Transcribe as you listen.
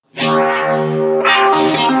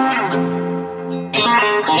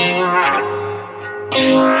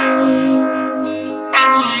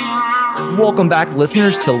Welcome back,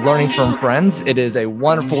 listeners, to Learning from Friends. It is a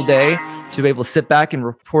wonderful day to be able to sit back and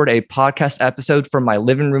record a podcast episode from my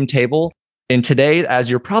living room table. And today, as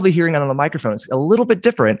you're probably hearing on the microphone, it's a little bit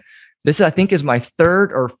different. This, I think, is my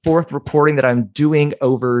third or fourth recording that I'm doing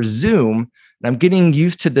over Zoom. And I'm getting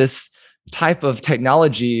used to this type of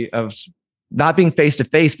technology of not being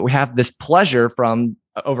face-to-face, but we have this pleasure from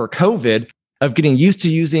over COVID of getting used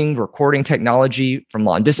to using recording technology from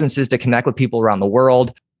long distances to connect with people around the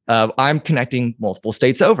world. I'm connecting multiple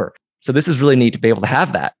states over. So this is really neat to be able to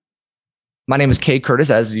have that. My name is Cade Curtis,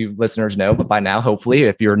 as you listeners know, but by now, hopefully,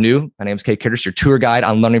 if you're new, my name is Cade Curtis, your tour guide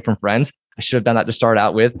on Learning from Friends. I should have done that to start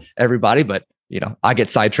out with everybody, but I get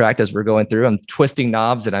sidetracked as we're going through. I'm twisting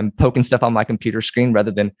knobs and I'm poking stuff on my computer screen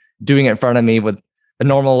rather than doing it in front of me with a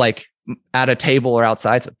normal, like at a table or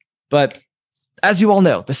outside. But as you all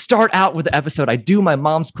know, to start out with the episode, I do my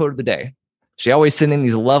mom's quote of the day. She always sending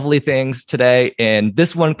these lovely things today. And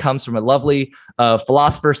this one comes from a lovely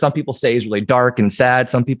philosopher. Some people say he's really dark and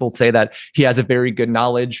sad. Some people say that he has a very good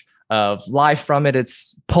knowledge of life from it.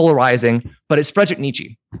 It's polarizing, but it's Friedrich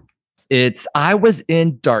Nietzsche. It's, I was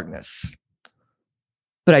in darkness,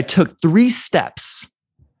 but I took 3 steps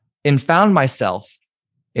and found myself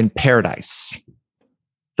in paradise.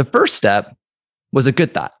 The first step was a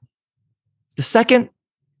good thought. The second,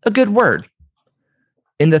 a good word.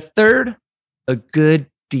 And the third, a good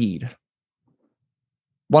deed.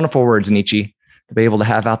 Wonderful words, Nietzsche, to be able to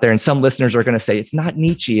have out there. And some listeners are going to say, it's not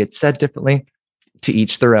Nietzsche, it's said differently. To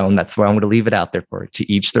each their own. That's why I'm going to leave it out there for it. To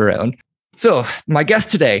each their own. So my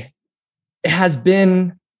guest today has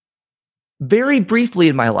been very briefly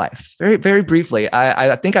in my life, very, very briefly.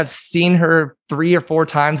 I think I've seen her 3 or 4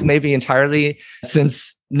 times, maybe entirely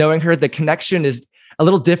since knowing her. The connection is a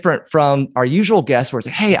little different from our usual guests where it's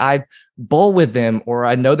like, hey, I bowl with them, or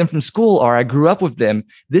I know them from school, or I grew up with them.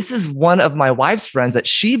 This is one of my wife's friends that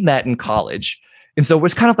she met in college. And so it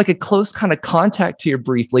was kind of like a close kind of contact here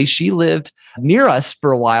briefly. She lived near us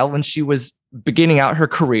for a while when she was beginning out her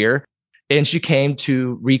career, and she came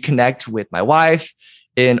to reconnect with my wife.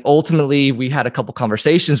 And ultimately, we had a couple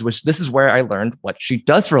conversations, which this is where I learned what she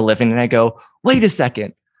does for a living. And I go, wait a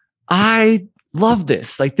second, I love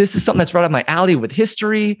this. Like, this is something that's right up my alley with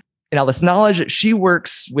history and all this knowledge. She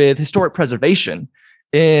works with historic preservation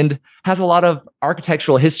and has a lot of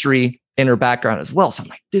architectural history in her background as well. So I'm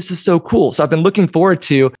like, this is so cool. So I've been looking forward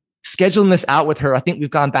to scheduling this out with her. I think we've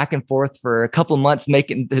gone back and forth for a couple of months to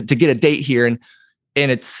get a date here. And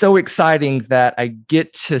it's so exciting that I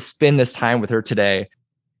get to spend this time with her today.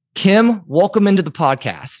 Kim, welcome into the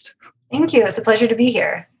podcast. Thank you. It's a pleasure to be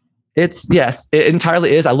here. Yes, it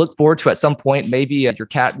entirely is. I look forward to at some point, maybe your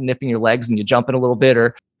cat nipping your legs and you jump in a little bit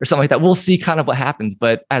or something like that. We'll see kind of what happens.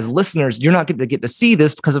 But as listeners, you're not going to get to see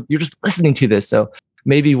this because you're just listening to this. So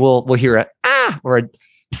maybe we'll hear a or a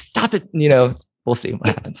stop it. We'll see what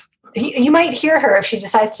happens. You might hear her if she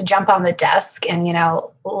decides to jump on the desk and,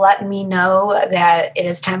 let me know that it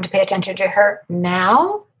is time to pay attention to her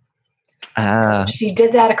now. She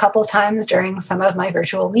did that a couple times during some of my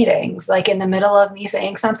virtual meetings. Like in the middle of me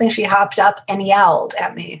saying something, she hopped up and yelled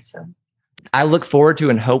at me. So I look forward to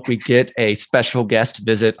and hope we get a special guest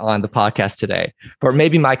visit on the podcast today. Or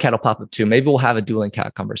maybe my cat will pop up too. Maybe we'll have a dueling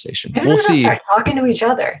cat conversation. Maybe we'll see. Start talking to each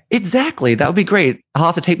other. Exactly. That would be great. I'll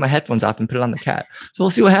have to take my headphones off and put it on the cat. So we'll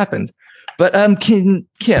see what happens. But Kim,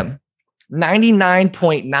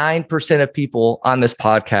 99.9% of people on this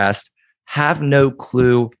podcast have no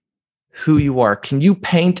clue who you are. Can you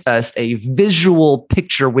paint us a visual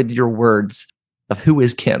picture with your words of who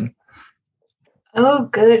is Kim? Oh,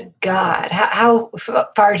 good God. How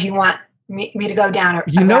far do you want me to go down?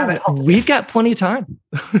 We've got plenty of time.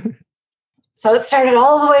 So it started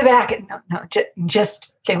all the way back. No,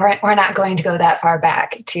 just kidding. We're not going to go that far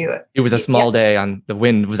back to. It was a small day on the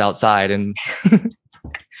wind was outside and.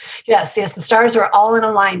 Yes, the stars were all in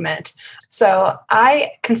alignment. So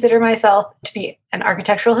I consider myself to be an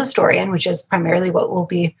architectural historian, which is primarily what we'll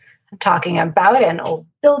be talking about, and old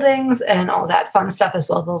buildings and all that fun stuff, as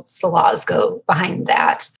well as the laws go behind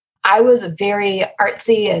that. I was very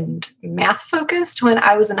artsy and math focused when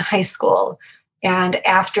I was in high school. And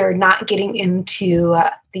after not getting into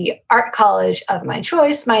the art college of my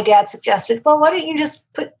choice, my dad suggested, well, why don't you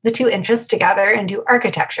just put the 2 interests together and do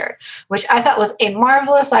architecture, which I thought was a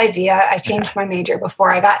marvelous idea. I changed my major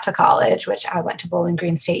before I got to college, which I went to Bowling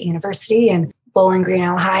Green State University in Bowling Green,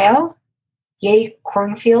 Ohio. Yay,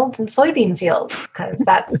 cornfields and soybean fields, because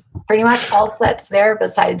that's pretty much all that's there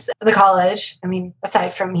besides the college. I mean,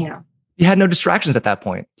 aside from, You had no distractions at that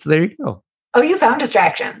point. So there you go. Oh, you found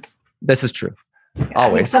distractions. This is true.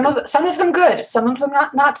 Always. I mean, some of them good, some of them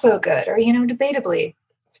not so good, or debatably.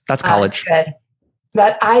 That's college. Good.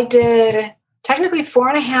 But I did technically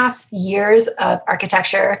 4.5 years of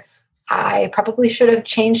architecture. I probably should have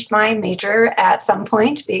changed my major at some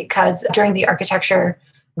point because during the architecture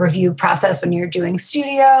review process, when you're doing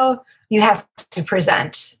studio, you have to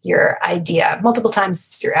present your idea multiple times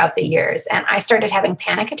throughout the years. And I started having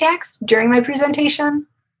panic attacks during my presentation.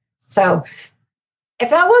 So if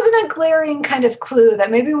that wasn't a glaring kind of clue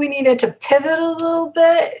that maybe we needed to pivot a little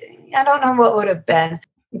bit, I don't know what would have been.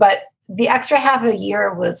 But the extra half a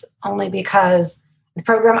year was only because the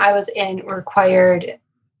program I was in required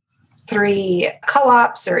 3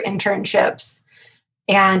 co-ops or internships,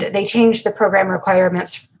 and they changed the program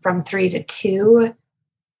requirements from 3 to 2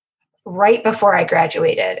 right before I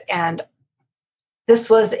graduated. And this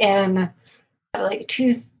was in like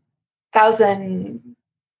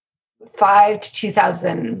 2005 to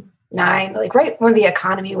 2009, like right when the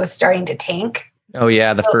economy was starting to tank. Oh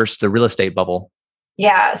yeah, the real estate bubble.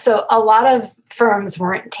 Yeah, so a lot of firms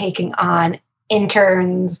weren't taking on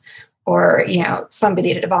interns or,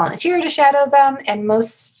 somebody to volunteer to shadow them. And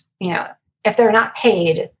most, if they're not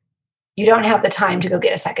paid, you don't have the time to go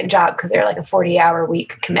get a second job because they're like a 40-hour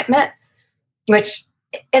week commitment, which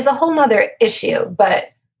is a whole nother issue. But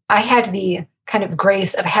I had the kind of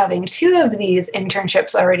grace of having 2 of these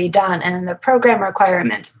internships already done, and the program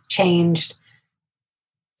requirements changed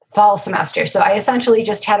fall semester. So I essentially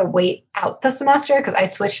just had to wait out the semester because I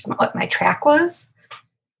switched what my track was.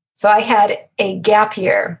 So I had a gap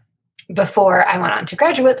year before I went on to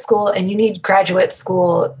graduate school, and you need graduate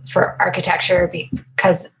school for architecture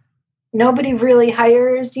because nobody really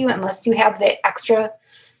hires you unless you have the extra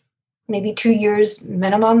maybe 2 years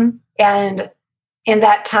minimum. And in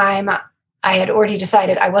that time, I had already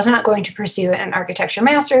decided I was not going to pursue an architecture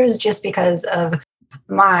master's just because of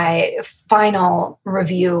my final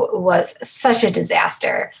review was such a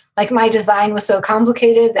disaster. Like my design was so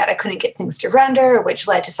complicated that I couldn't get things to render, which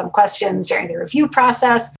led to some questions during the review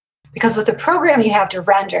process. Because with the program you have to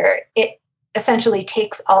render, it essentially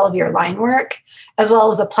takes all of your line work as well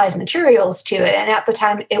as applies materials to it. And at the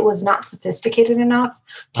time, it was not sophisticated enough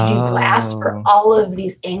to do glass for all of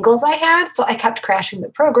these angles I had. So I kept crashing the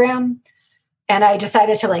program. And I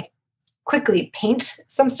decided to quickly paint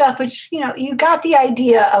some stuff, which, you got the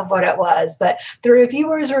idea of what it was, but the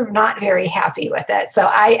reviewers were not very happy with it. So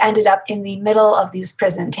I ended up in the middle of these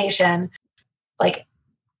presentation,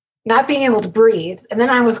 not being able to breathe. And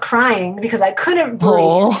then I was crying because I couldn't breathe.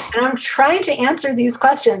 Aww. And I'm trying to answer these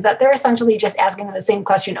questions that they're essentially just asking the same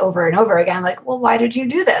question over and over again. Like, well, why did you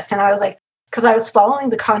do this? And I was like, because I was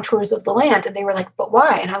following the contours of the land. And they were like, but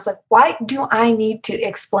why? And I was like, why do I need to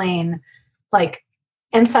explain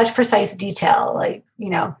in such precise detail?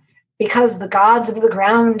 Because the gods of the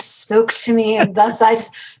ground spoke to me. And thus I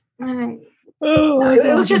just...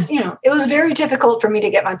 it was just, it was very difficult for me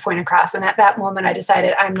to get my point across. And at that moment, I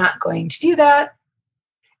decided I'm not going to do that.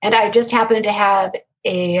 And I just happened to have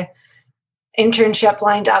a internship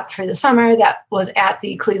lined up for the summer that was at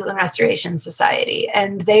the Cleveland Restoration Society.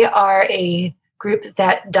 And they are a group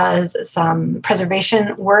that does some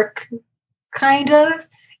preservation work, kind of,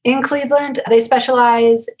 in Cleveland. They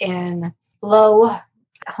specialize in low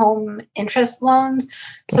home interest loans.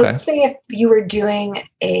 So say if you were doing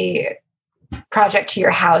a project to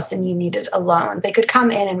your house and you needed a loan, they could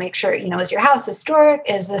come in and make sure, is your house historic?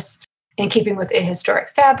 Is this in keeping with a historic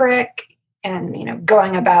fabric? And,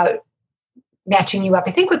 going about matching you up,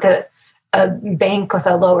 I think, with a bank with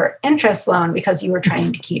a lower interest loan because you were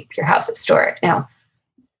trying to keep your house historic. Now,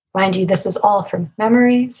 mind you, this is all from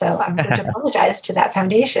memory. So I'm going to apologize to that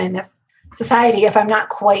foundation society if I'm not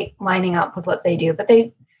quite lining up with what they do. But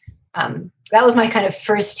that was my kind of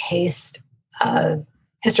first taste of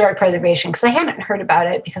historic preservation, because I hadn't heard about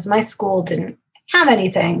it because my school didn't have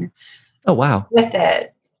anything with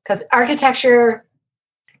it. Because architecture,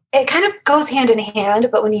 it kind of goes hand in hand,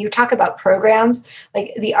 but when you talk about programs,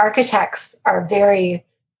 the architects are very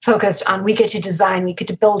focused on we get to design, we get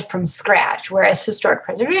to build from scratch, whereas historic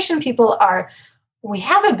preservation people are, we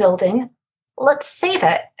have a building, let's save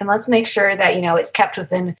it, and let's make sure that, it's kept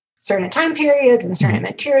within certain time periods and certain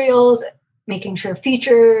materials, making sure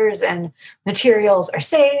features and materials are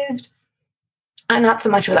saved. And not so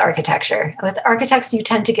much with architecture. With architects, you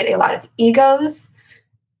tend to get a lot of egos.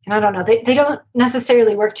 And I don't know, they don't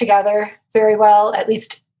necessarily work together very well. At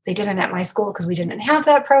least they didn't at my school because we didn't have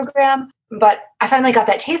that program. But I finally got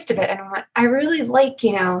that taste of it. And I really like,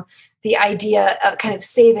 the idea of kind of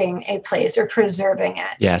saving a place or preserving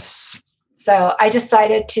it. Yes. So I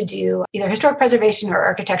decided to do either historic preservation or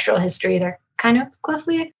architectural history. They're kind of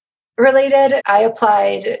closely related. I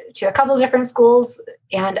applied to a couple of different schools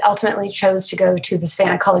and ultimately chose to go to the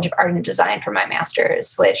Savannah College of Art and Design for my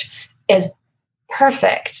master's, which is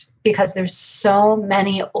perfect because there's so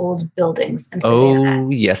many old buildings in Savannah. Oh,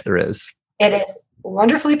 yes, there is. It is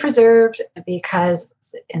wonderfully preserved because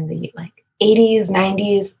in the 80s,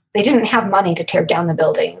 90s, they didn't have money to tear down the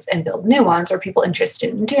buildings and build new ones or people interested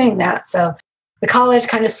in doing that. So the college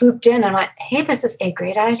kind of swooped in and went, hey, this is a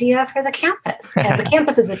great idea for the campus. And the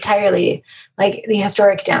campus is entirely like the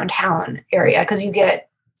historic downtown area because you get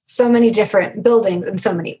so many different buildings in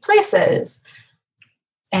so many places.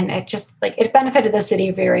 And it just it benefited the city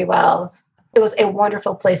very well. It was a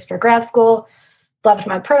wonderful place for grad school. Loved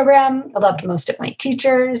my program. I loved most of my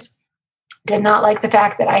teachers. Did not like the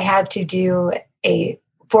fact that I had to do a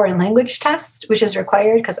foreign language test, which is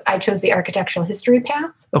required because I chose the architectural history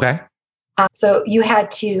path. Okay. So you had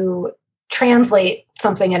to translate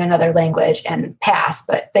something in another language and pass,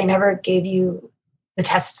 but they never gave you the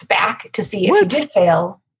tests back to see if you did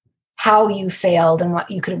fail, how you failed and what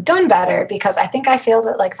you could have done better, because I think I failed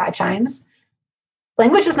it 5 times.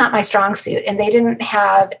 Language is not my strong suit, and they didn't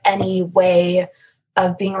have any way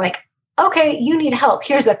of being okay, you need help.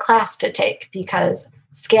 Here's a class to take, because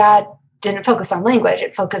SCAD didn't focus on language.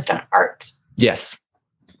 It focused on art. Yes.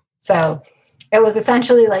 So it was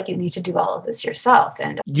essentially you need to do all of this yourself.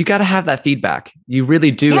 And you got to have that feedback. You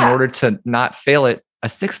really do in order to not fail it a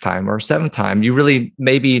 6th time or 7th time. You really,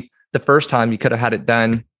 maybe the first time you could have had it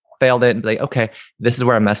done, failed it and be okay, this is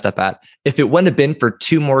where I messed up at. If it wouldn't have been for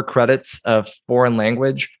 2 more credits of foreign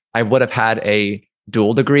language, I would have had a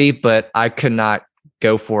dual degree, but I could not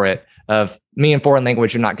go for it. Of me and foreign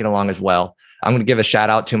language are not getting along as well. I'm going to give a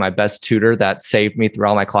shout out to my best tutor that saved me through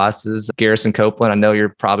all my classes, Garrison Copeland. I know you're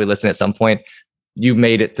probably listening at some point. You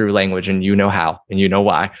made it through language and you know how and you know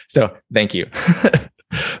why. So thank you.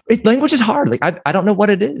 Language is hard. I don't know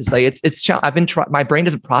what it is. It's I've been trying. My brain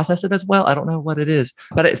doesn't process it as well. I don't know what it is,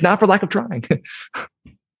 but it's not for lack of trying.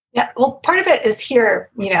 Yeah. Well, part of it is here,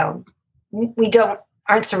 we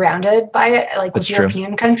aren't surrounded by it. With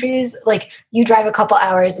European countries, you drive a couple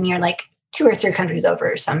hours and you're 2 or 3 countries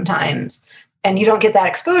over sometimes. And you don't get that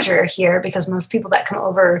exposure here because most people that come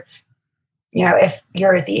over, if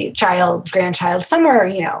you're the grandchild,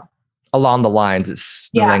 somewhere, along the lines, it's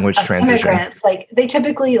the language transition. Immigrants, they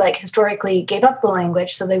typically, historically gave up the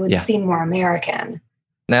language so they would seem more American.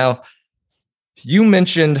 Now, you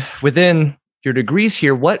mentioned within your degrees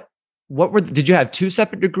here, did you have 2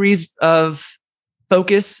 separate degrees of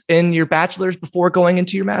focus in your bachelor's before going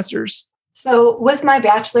into your master's? So with my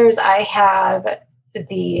bachelor's, I have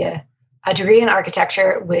a degree in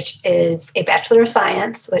architecture, which is a Bachelor of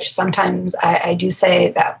Science, which sometimes I do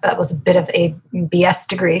say that was a bit of a BS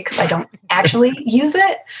degree because I don't actually use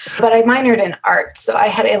it, but I minored in art. So I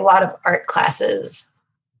had a lot of art classes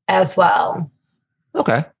as well.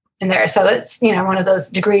 Okay. In there. So it's, one of those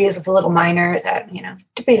degrees with a little minor that,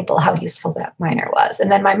 debatable how useful that minor was.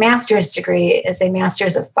 And then my master's degree is a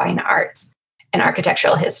Master's of Fine Arts in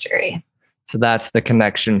Architectural History. So that's the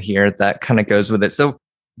connection here that kind of goes with it. So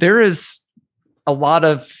there is a lot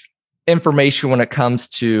of information when it comes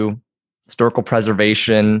to historical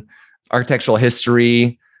preservation, architectural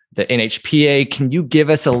history, the NHPA. Can you give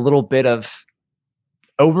us a little bit of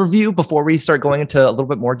overview before we start going into a little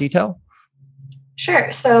bit more detail?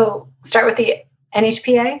 Sure. So start with the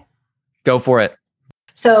NHPA. Go for it.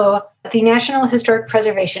 So the National Historic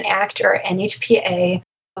Preservation Act, or NHPA,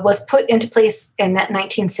 was put into place in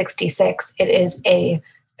 1966. It is a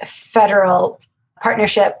federal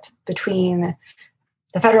partnership between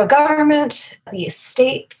the federal government, the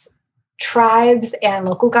states, tribes, and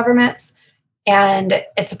local governments. And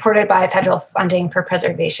it's supported by federal funding for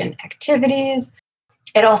preservation activities.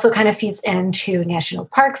 It also kind of feeds into National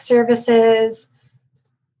Park Services.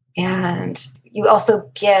 And you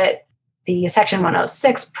also get the Section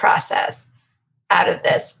 106 process out of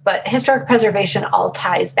this. But historic preservation all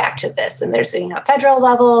ties back to this. And there's a federal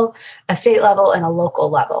level, a state level, and a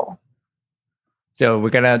local level. So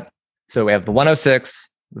we have the 106,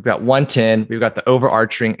 we've got 110, we've got the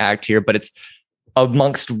overarching act here, but it's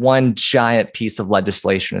amongst one giant piece of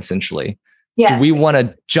legislation, essentially. Yes. Do we want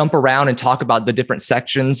to jump around and talk about the different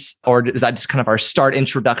sections, or is that just kind of our start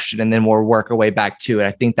introduction and then we'll work our way back to it?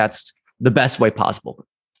 I think that's the best way possible.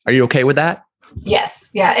 Are you okay with that?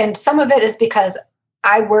 Yes. Yeah. And some of it is because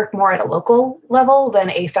I work more at a local level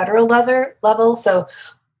than a federal level. So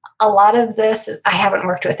a lot of this, I haven't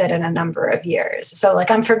worked with it in a number of years. So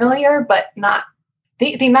I'm familiar, but not,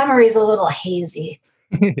 the memory is a little hazy.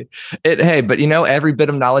 But every bit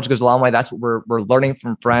of knowledge goes a long way. That's what we're learning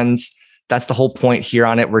from friends. That's the whole point here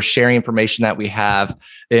on it. We're sharing information that we have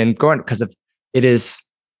and going, because it is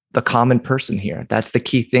the common person here. That's the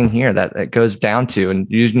key thing here that it goes down to, and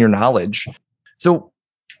using your knowledge. So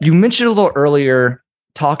you mentioned a little earlier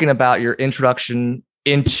talking about your introduction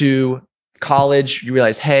into college, you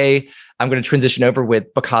realize, hey, I'm going to transition over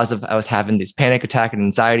because I was having these panic attack and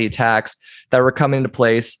anxiety attacks that were coming into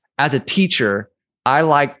place. As a teacher, I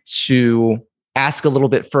like to ask a little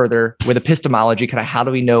bit further with epistemology, kind of how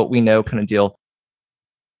do we know what we know kind of deal.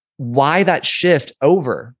 Why that shift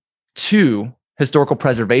over to historical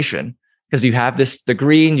preservation? Because you have this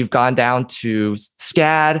degree and you've gone down to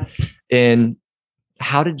SCAD. And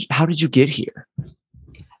how did you get here?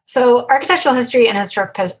 So architectural history and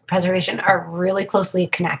historic preservation are really closely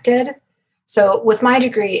connected. So with my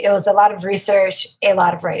degree, it was a lot of research, a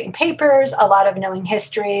lot of writing papers, a lot of knowing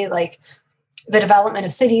history, like the development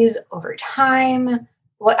of cities over time,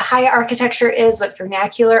 what high architecture is, what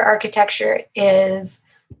vernacular architecture is,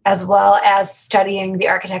 as well as studying the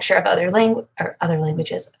architecture of other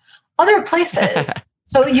languages, other places.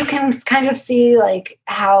 So you can kind of see like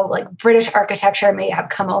how like British architecture may have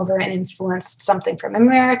come over and influenced something from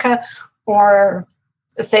America, or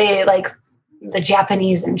say like the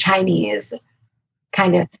Japanese and Chinese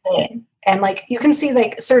kind of thing. And like you can see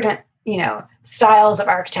like certain, styles of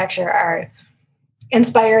architecture are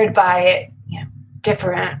inspired by,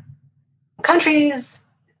 different countries,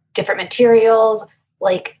 different materials.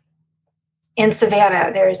 Like in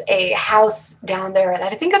Savannah, there's a house down there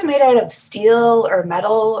that I think is made out of steel or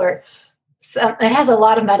metal, or it has a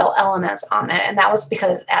lot of metal elements on it. And that was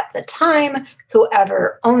because at the time,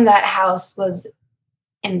 whoever owned that house was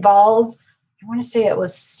involved. I want to say it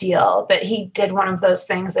was steel, but he did one of those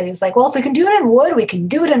things that he was like, well, if we can do it in wood, we can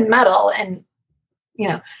do it in metal. And,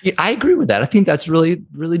 Yeah, I agree with that. I think that's really,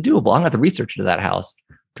 really doable. I'm going to have to research into that house.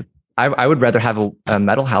 I would rather have a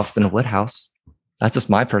metal house than a wood house. That's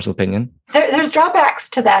just my personal opinion. There's drawbacks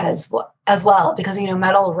to that as well, because,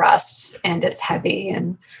 metal rusts and it's heavy.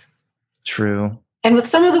 And true. And with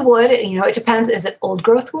some of the wood, it depends. Is it old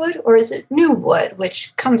growth wood or is it new wood,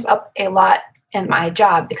 which comes up a lot in my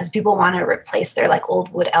job because people want to replace their like old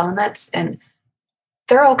wood elements and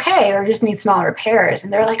they're okay or just need small repairs.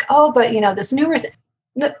 And they're like, oh, but this newer thing.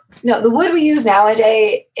 No, the wood we use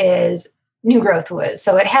nowadays is new growth wood.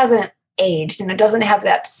 So it hasn't aged and it doesn't have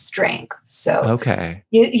that strength. So okay,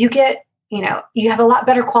 you get, you have a lot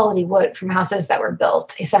better quality wood from houses that were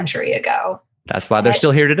built a century ago. That's why they're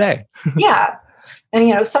still here today. Yeah.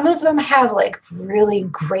 And, some of them have like really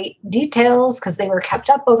great details because they were kept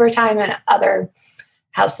up over time, and other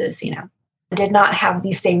houses, did not have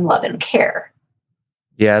the same love and care.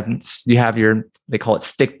 Yeah. You have they call it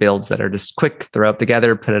stick builds that are just quick, throw up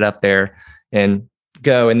together, put it up there and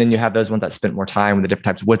go. And then you have those ones that spent more time with the different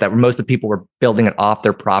types of wood that most of the people were building it off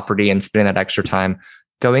their property and spending that extra time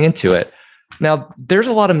going into it. Now, there's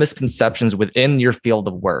a lot of misconceptions within your field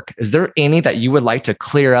of work. Is there any that you would like to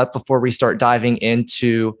clear up before we start diving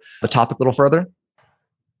into the topic a little further?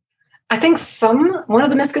 I think one of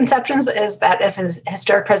the misconceptions is that as a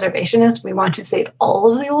historic preservationist, we want to save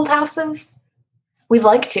all of the old houses. We'd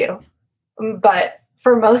like to, but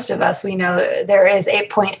for most of us, we know there is a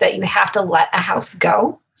point that you have to let a house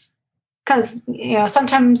go. Because,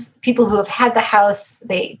 sometimes people who have had the house,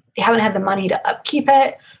 they haven't had the money to upkeep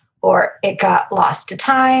it, or it got lost to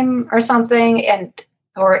time or something,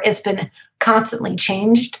 or it's been constantly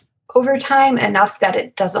changed over time enough that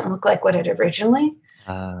it doesn't look like what it originally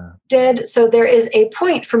did. So there is a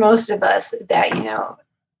point for most of us that,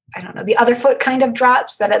 I don't know, the other foot kind of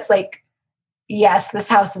drops, that it's like, yes, this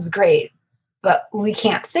house is great, but we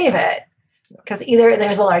can't save it because either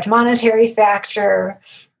there's a large monetary factor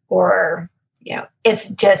or, it's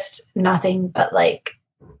just nothing but like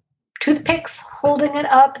toothpicks holding it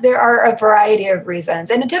up. There are a variety of reasons,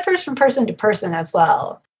 and it differs from person to person as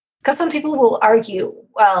well. Because some people will argue,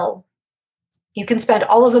 well, you can spend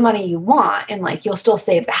all of the money you want and like you'll still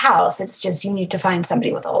save the house. It's just you need to find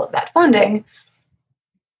somebody with all of that funding.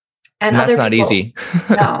 And that's not easy.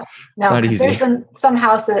 No, because there's been some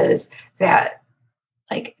houses that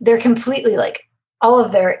like they're completely like all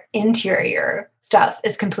of their interior stuff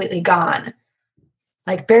is completely gone.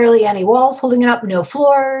 Like barely any walls holding it up, no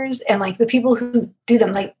floors. And like the people who do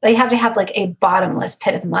them, like they have to have like a bottomless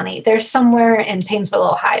pit of money. They're somewhere in Painesville,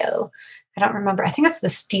 Ohio. I don't remember. I think it's the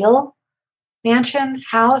Steele Mansion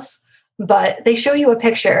house, but they show you a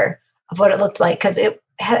picture of what it looked like because it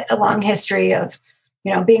had a long history of,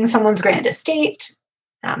 being someone's grand estate,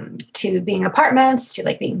 to being apartments, to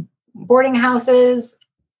like being boarding houses.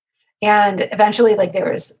 And eventually like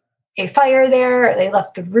there was a fire there. They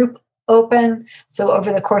left the roof open. So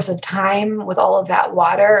over the course of time with all of that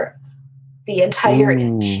water, the entire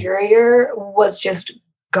interior was just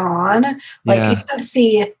gone. Like you could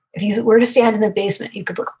see, if you were to stand in the basement, you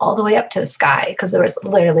could look all the way up to the sky because there was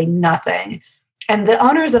literally nothing. And the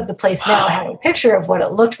owners of the place now had a picture of what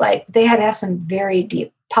it looked like. They had to have some very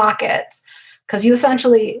deep pockets because you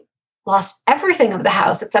essentially lost everything of the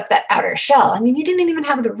house except that outer shell. I mean, you didn't even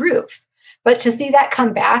have the roof. But to see that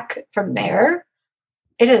come back from there,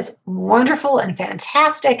 it is wonderful and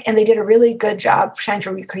fantastic. And they did a really good job trying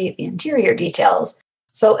to recreate the interior details.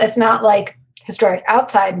 So it's not like historic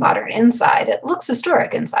outside, modern inside. It looks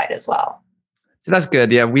historic inside as well. So that's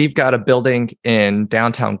good. Yeah, we've got a building in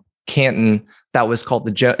downtown Canton that was called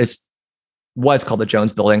the Jones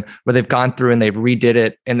Building, where they've gone through and they've redid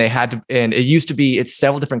it, and and it used to be, it's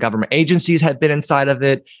several different government agencies had been inside of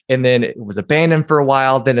it, and then it was abandoned for a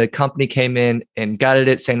while. Then a company came in and gutted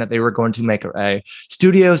it, saying that they were going to make a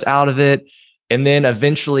studios out of it, and then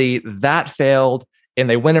eventually that failed. And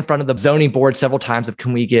they went in front of the zoning board several times of,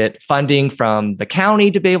 can we get funding from the county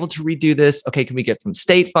to be able to redo this? Okay, can we get from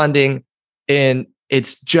state funding? And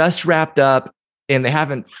it's just wrapped up, and they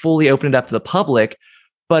haven't fully opened it up to the public.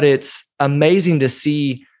 But it's amazing to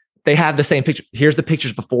see they have the same picture. Here's the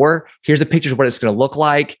pictures before. Here's the pictures of what it's going to look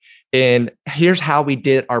like. And here's how we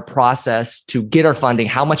did our process to get our funding,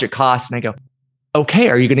 how much it costs. And I go, okay,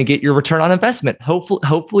 are you going to get your return on investment?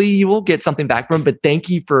 Hopefully you will get something back from it. But thank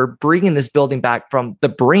you for bringing this building back from the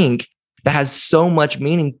brink that has so much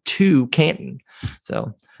meaning to Canton.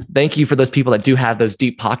 So thank you for those people that do have those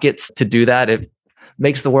deep pockets to do that. It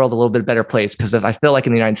makes the world a little bit better place, because I feel like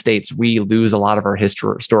in the United States, we lose a lot of our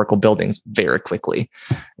historical buildings very quickly.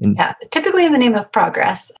 And yeah, typically in the name of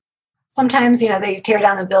progress. Sometimes, they tear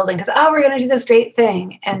down the building because, we're going to do this great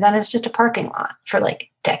thing. And then it's just a parking lot for like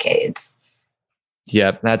decades.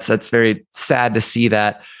 Yeah, that's very sad to see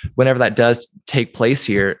that whenever that does take place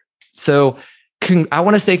here. So I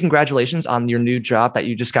want to say congratulations on your new job that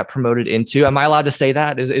you just got promoted into. Am I allowed to say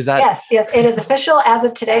that? Is that? Yes, it is official as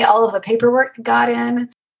of today. All of the paperwork got in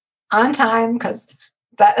on time because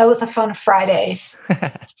that was a fun Friday.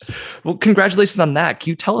 Well, congratulations on that. Can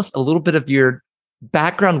you tell us a little bit of your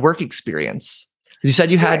background work experience? You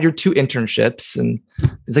said you had your 2 internships and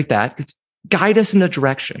things like that. Guide us in a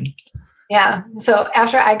direction. Yeah. So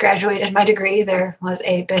after I graduated my degree, there was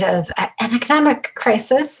a bit of an economic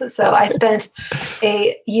crisis. So I spent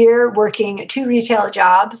a year working 2 retail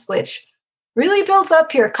jobs, which really builds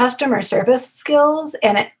up your customer service skills.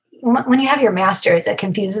 And when you have your master's, it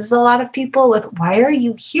confuses a lot of people with, why are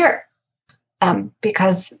you here?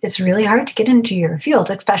 Because it's really hard to get into your field,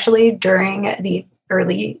 especially during the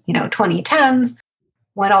early 2010s,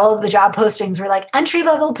 when all of the job postings were like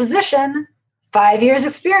entry-level position, 5 years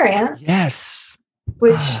experience. Yes.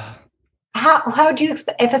 Which, how do you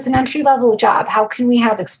expect, if it's an entry-level job, how can we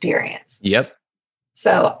have experience? Yep.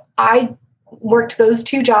 So I worked those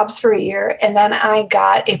 2 jobs for a year, and then I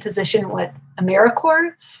got a position with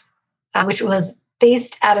AmeriCorps, which was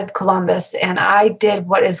based out of Columbus. And I did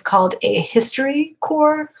what is called a History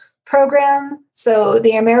Corps program. So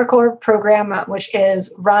the AmeriCorps program, which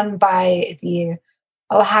is run by the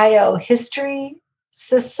Ohio History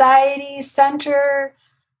Society Center,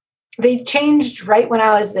 they changed right when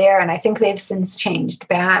I was there, and I think they've since changed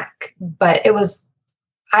back. But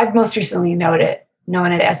I've most recently known it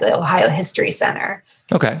as the Ohio History Center.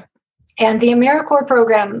 Okay. And the AmeriCorps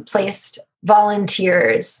program placed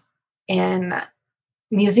volunteers in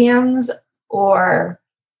museums or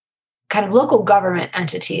kind of local government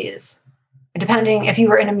entities. Depending, if you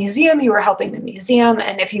were in a museum, you were helping the museum.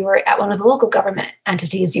 And if you were at one of the local government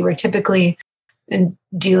entities, you were typically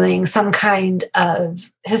doing some kind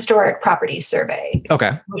of historic property survey.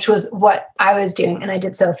 Okay. Which was what I was doing. And I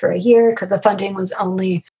did so for a year because the funding was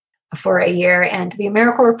only for a year. And the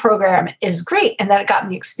AmeriCorps program is great in that it got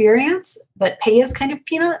me experience, but pay is kind of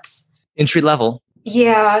peanuts. Entry level.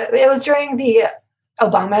 Yeah. It was during the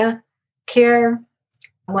Obamacare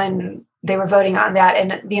when they were voting on that.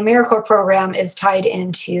 And the AmeriCorps program is tied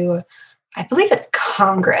into, I believe it's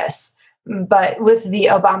Congress. But with the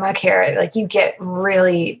Obamacare, like you get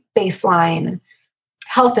really baseline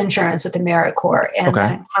health insurance with AmeriCorps. And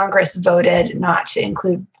then Congress voted not to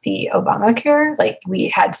include the Obamacare. Like we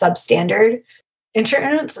had substandard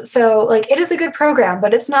insurance. So like it is a good program,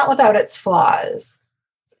 but it's not without its flaws.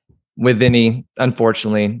 With any,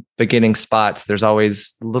 unfortunately, beginning spots, there's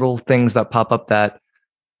always little things that pop up that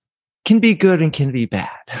can be good and can be bad.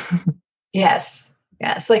 Yes.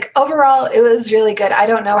 Like overall, it was really good. I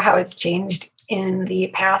don't know how it's changed in the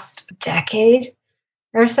past decade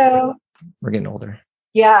or so. We're getting older.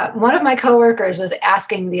 Yeah. One of my coworkers was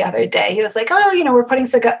asking the other day, he was like, we're putting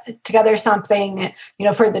together something,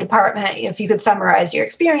 for the department. If you could summarize your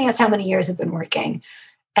experience, how many years have been working?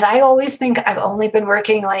 And I always think I've only been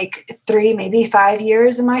working like 3, maybe 5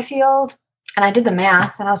 years in my field. And I did the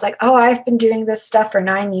math and I was like, I've been doing this stuff for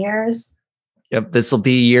 9 years. Yep. This will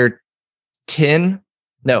be year 10.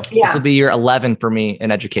 No, this will be year 11 for me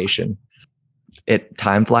in education.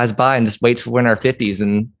 Time flies by and just waits for we're in our 50s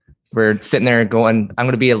and we're sitting there going, I'm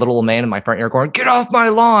going to be a little old man in my front yard going, get off my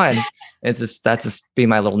lawn. That's just be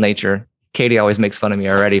my little nature. Katie always makes fun of me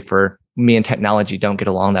already for me and technology don't get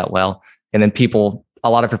along that well. And then a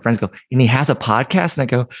lot of her friends go, and he has a podcast. And I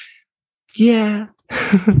go, yeah,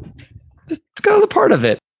 it's kind of the part of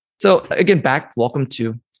it. So again, welcome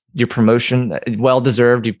to your promotion.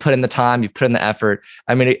 Well-deserved. You put in the time, you put in the effort.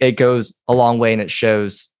 I mean, it goes a long way and it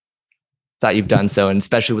shows that you've done so. And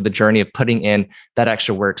especially with the journey of putting in that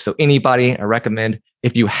extra work. So anybody, I recommend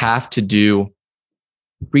if you have to do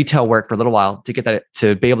retail work for a little while to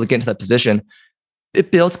be able to get into that position, it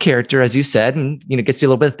builds character, as you said, and gets you a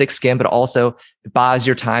little bit of thick skin, but also it buys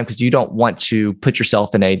your time because you don't want to put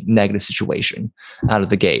yourself in a negative situation out of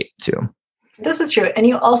the gate too. This is true. And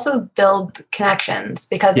you also build connections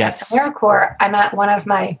because at AmeriCorps, I met one of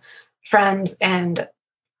my friends and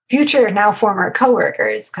future, now former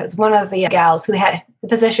coworkers, because one of the gals who had the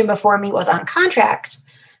position before me was on contract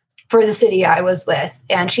for the city I was with.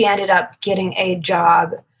 And she ended up getting a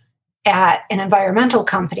job at an environmental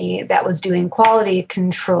company that was doing quality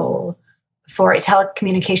control for a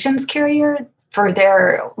telecommunications carrier for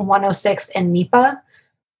their 106 and NEPA.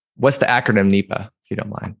 What's the acronym NEPA, if you don't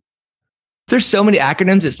mind? There's so many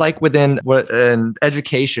acronyms. It's like within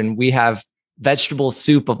education, we have vegetable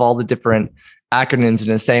soup of all the different acronyms, and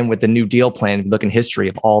the same with the New Deal plan. If you look in history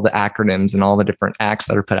of all the acronyms and all the different acts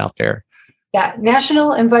that are put out there. Yeah,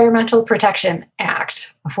 National Environmental Protection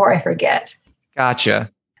Act, before I forget. Gotcha.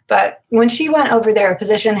 But when she went over there, a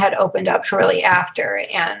position had opened up shortly after.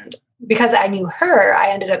 And because I knew her, I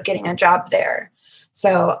ended up getting a job there.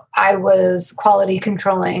 So I was quality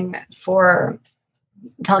controlling for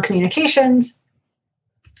telecommunications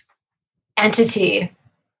entity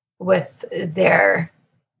with their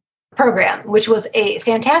program, which was a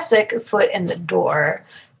fantastic foot in the door.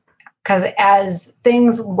 Because as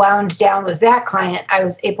things wound down with that client, I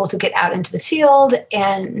was able to get out into the field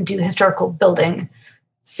and do historical building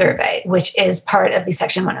survey, which is part of the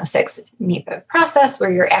Section 106 NEPA process,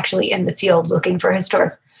 where you're actually in the field looking for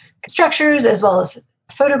historic structures, as well as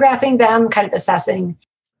photographing them, kind of assessing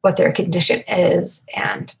what their condition is,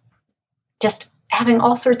 and just having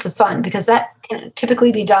all sorts of fun, because that can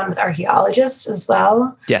typically be done with archaeologists as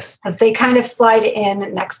well. Yes. Because they kind of slide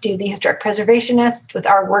in next to the historic preservationists, with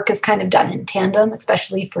our work is kind of done in tandem,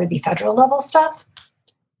 especially for the federal level stuff.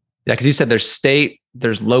 Yeah, because you said there's state,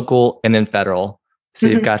 there's local, and then federal. So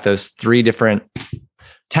you've got those three different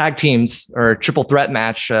tag teams or triple threat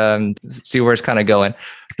match, see where it's kind of going.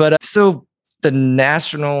 But so the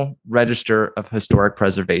National Register of Historic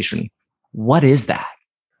Preservation, what is that?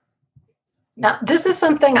 Now, this is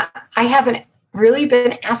something I haven't really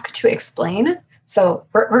been asked to explain. So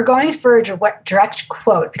we're going for a direct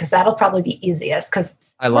quote, because that'll probably be easiest, because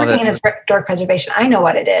working in historic preservation, I know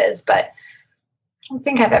what it is, but I don't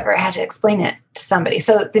think I've ever had to explain it to somebody.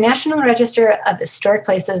 So the National Register of Historic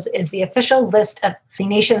Places is the official list of the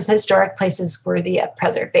nation's historic places worthy of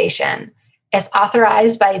preservation. It's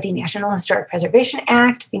authorized by the National Historic Preservation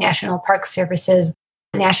Act, the National Park Service's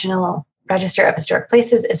National Register of Historic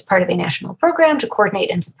Places is part of a national program to coordinate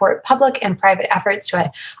and support public and private efforts to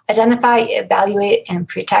identify, evaluate, and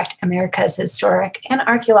protect America's historic and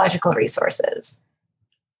archaeological resources.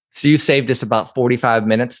 So you saved us about 45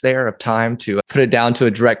 minutes there of time to put it down to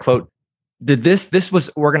a direct quote. This was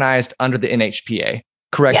organized under the NHPA,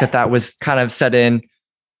 correct? Yes. That was kind of set in.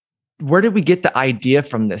 Where did we get the idea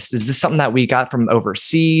from this? Is this something that we got from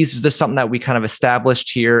overseas? Is this something that we kind of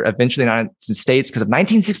established here eventually in the United States? Because of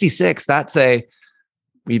 1966,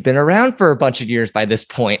 we've been around for a bunch of years by this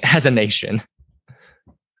point as a nation.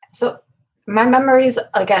 So my memory's,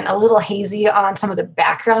 again, a little hazy on some of the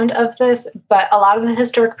background of this, but a lot of the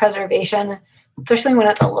historic preservation, especially when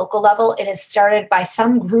it's a local level, it is started by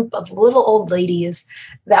some group of little old ladies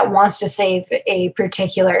that wants to save a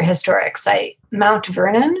particular historic site. Mount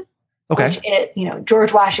Vernon. Okay. Which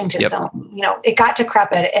George Washington's own, it got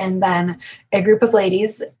decrepit, and then a group of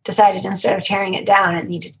ladies decided instead of tearing it down, it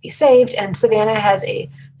needed to be saved. And Savannah has a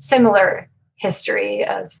similar history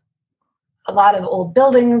of a lot of old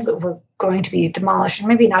buildings that were going to be demolished, and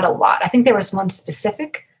maybe not a lot. I think there was one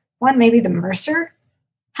specific one, maybe the Mercer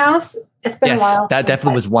House. It's been a while. That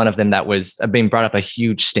definitely was one of them that was being brought up a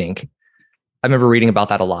huge stink. I remember reading about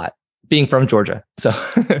that a lot, being from Georgia. So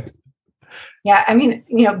yeah, I mean,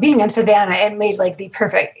 being in Savannah, it made like the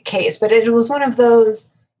perfect case, but it was one of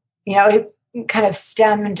those, it kind of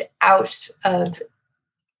stemmed out of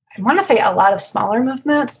I want to say a lot of smaller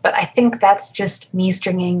movements, but I think that's just me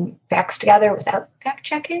stringing facts together without fact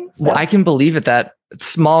checking. So. Well, I can believe it that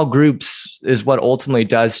small groups is what ultimately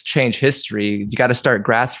does change history. You got to start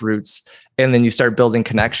grassroots, and then you start building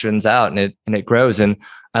connections out, and it grows. And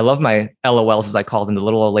I love my LOLs, as I call them, the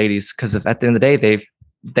little old ladies, because at the end of the day,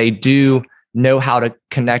 they do know how to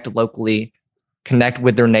connect locally, connect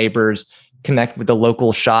with their neighbors, connect with the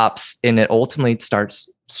local shops, and it ultimately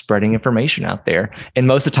starts spreading information out there. And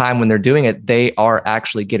most of the time when they're doing it, they are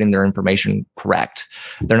actually getting their information correct.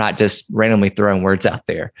 They're not just randomly throwing words out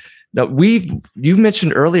there. Now, you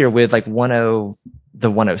mentioned earlier with like the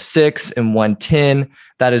 106 and 110,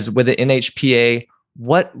 that is with the NHPA.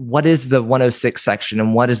 What is the 106 section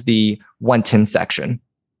and what is the 110 section?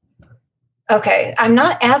 Okay, I'm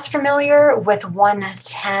not as familiar with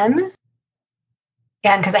 110.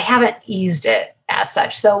 Again, because I haven't used it as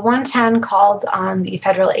such. So 110 called on the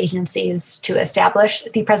federal agencies to establish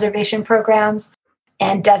the preservation programs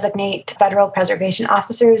and designate federal preservation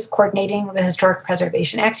officers coordinating the historic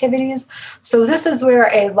preservation activities. So this is where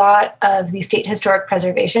a lot of the state historic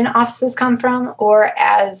preservation offices come from, or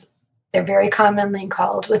as they're very commonly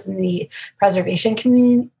called within the preservation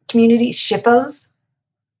community, SHPOs.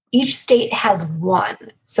 Each state has one.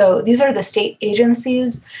 So these are the state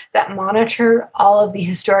agencies that monitor all of the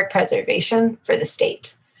historic preservation for the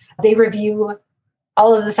state. They review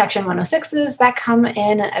all of the Section 106s that come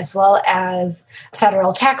in, as well as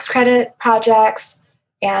federal tax credit projects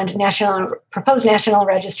and proposed national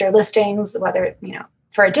register listings, whether,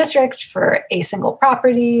 for a district, for a single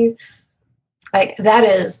property. Like that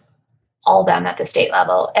is all them at the state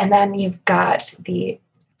level. And then you've got the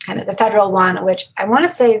federal one, which I want to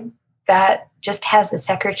say that just has the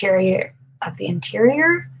Secretary of the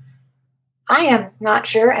Interior. I am not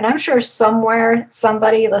sure. And I'm sure somewhere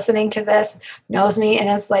somebody listening to this knows me and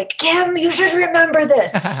is like, Kim, you should remember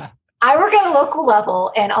this. I work at a local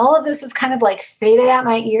level and all of this is kind of like faded at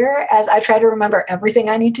my ear as I try to remember everything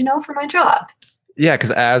I need to know for my job. Yeah,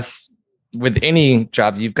 because as with any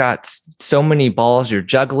job, you've got so many balls you're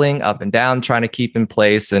juggling up and down, trying to keep in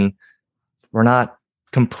place. And we're not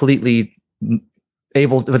completely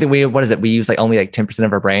able to, what is it? We use only 10%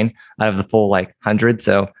 of our brain out of the full 100.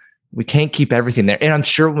 So we can't keep everything there. And I'm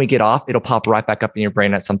sure when we get off, it'll pop right back up in your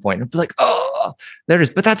brain at some point and be like, oh, there it is.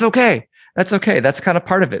 But that's okay. That's okay. That's kind of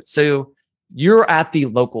part of it. So you're at the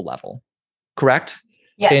local level, correct?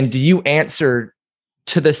 Yes. And do you answer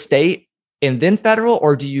to the state and then federal,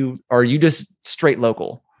 or are you just straight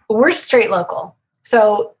local? We're straight local.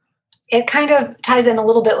 So it kind of ties in a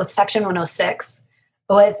little bit with Section 106.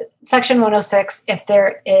 With Section 106, if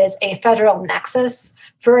there is a federal nexus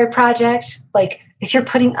for a project, like if you're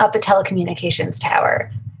putting up a telecommunications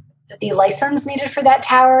tower, the license needed for that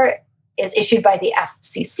tower is issued by the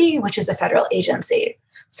FCC, which is a federal agency.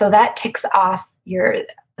 So that ticks off your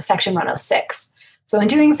Section 106. So in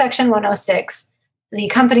doing Section 106, the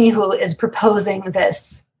company who is proposing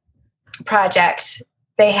this project,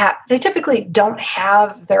 they typically don't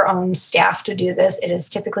have their own staff to do this. It is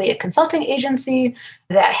typically a consulting agency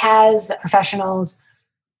that has professionals.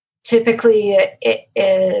 Typically, it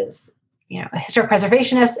is a historic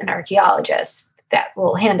preservationist and archaeologist that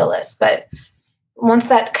will handle this. But once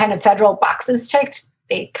that kind of federal box is ticked,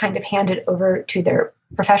 they kind of hand it over to their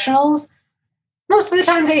professionals. Most of the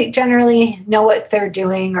time, they generally know what they're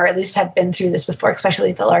doing, or at least have been through this before,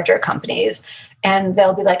 especially the larger companies. And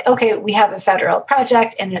they'll be like, okay, we have a federal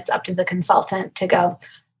project, and it's up to the consultant to go,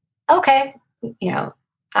 okay,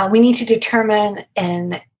 we need to determine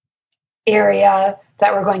an area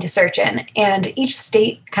that we're going to search in. And each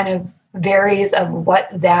state kind of varies of what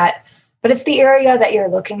that, but it's the area that you're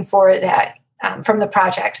looking for that from the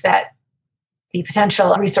project that the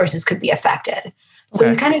potential resources could be affected. So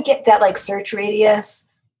you kind of get that search radius.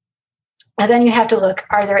 And then you have to look,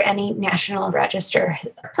 are there any national register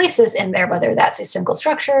places in there, whether that's a single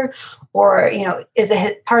structure or, is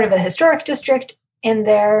it part of a historic district in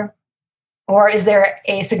there, or is there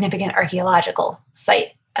a significant archaeological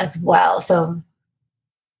site as well? So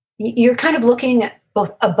you're kind of looking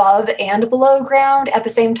both above and below ground at the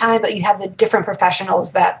same time, but you have the different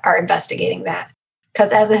professionals that are investigating that.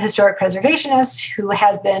 Because as a historic preservationist who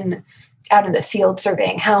has been out in the field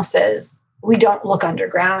surveying houses, we don't look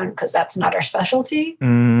underground because that's not our specialty.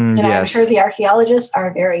 And yes. I'm sure the archaeologists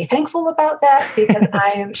are very thankful about that, because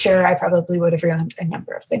I am sure I probably would have ruined a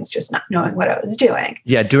number of things just not knowing what I was doing.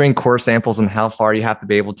 Yeah, doing core samples and how far you have to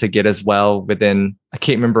be able to get as well within, I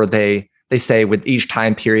can't remember, they say with each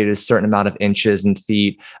time period a certain amount of inches and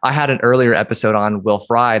feet. I had an earlier episode on Will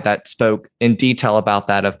Fry that spoke in detail about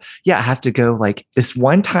that I have to go this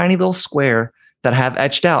one tiny little square that I have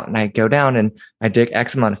etched out, and I go down and I dig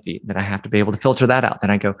X amount of feet. Then I have to be able to filter that out. Then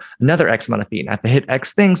I go another X amount of feet, and I have to hit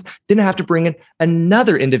X things. Then I have to bring in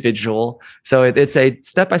another individual. So it's a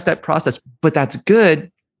step-by-step process, but that's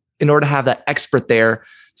good in order to have that expert there.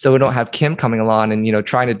 So we don't have Kim coming along and,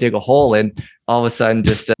 trying to dig a hole and all of a sudden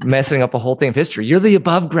just messing up a whole thing of history. You're the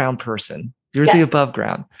above ground person. You're the above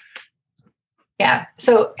ground. Yeah.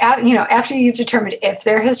 So, after you've determined if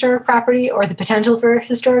they're historic property or the potential for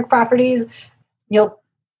historic properties, you'll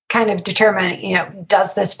kind of determine,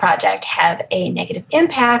 does this project have a negative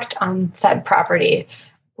impact on said property,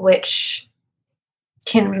 which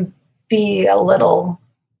can be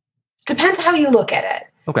depends how you look at it.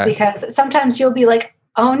 Okay. Because sometimes you'll be like,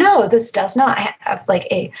 oh no, this does not have like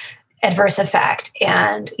a adverse effect.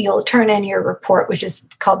 And you'll turn in your report, which is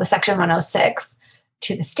called the Section 106,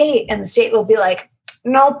 to the state, and the state will be like,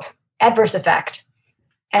 nope, adverse effect.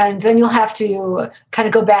 And then you'll have to kind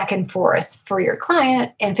of go back and forth for your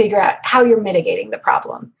client and figure out how you're mitigating the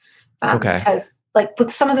problem. Okay. Because like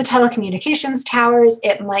with some of the telecommunications towers,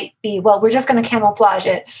 it might be, well, we're just going to camouflage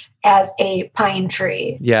it as a pine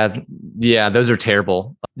tree. Yeah, those are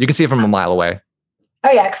terrible. You can see it from a mile away.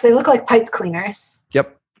 Oh yeah, because they look like pipe cleaners.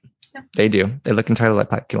 Yep. They do. They look entirely like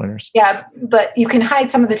pipe cleaners. Yeah, but you can hide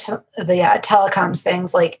some of the telecoms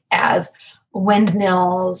things like as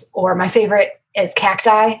windmills, or my favorite is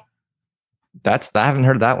cacti. I haven't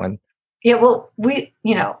heard of that one. Yeah, well,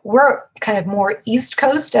 we're kind of more East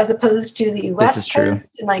Coast as opposed to the West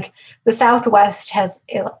Coast. And like the Southwest has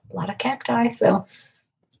a lot of cacti. So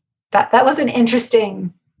that was an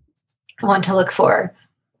interesting one to look for.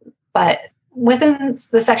 But within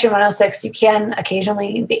the Section 106, you can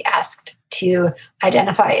occasionally be asked to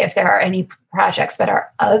identify if there are any projects that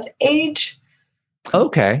are of age.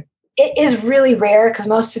 Okay. It is really rare because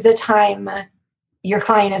most of the time your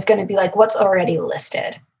client is going to be like, what's already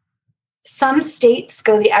listed? Some states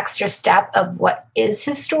go the extra step of what is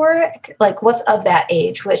historic, like what's of that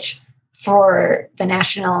age, which for the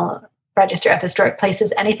National Register of Historic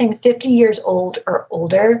Places, anything 50 years old or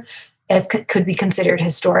older could be considered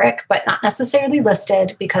historic, but not necessarily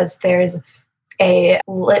listed because there's a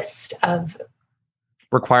list of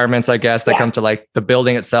requirements, I guess, that come to like the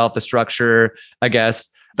building itself, the structure, I guess,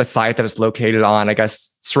 the site that it's located on, I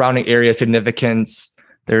guess, surrounding area significance.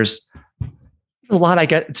 There's a lot I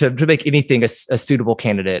get to make anything a suitable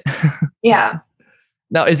candidate. Yeah.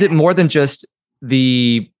 Now, is it more than just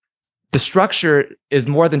the structure is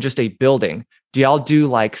more than just a building? Do y'all do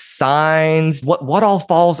like signs? What all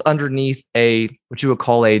falls underneath what you would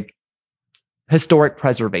call a historic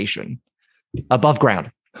preservation above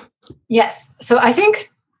ground? Yes. So I think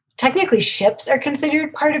technically ships are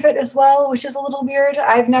considered part of it as well, which is a little weird.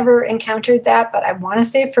 I've never encountered that, but I want to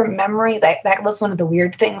say from memory that was one of the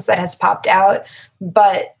weird things that has popped out.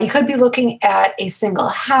 But you could be looking at a single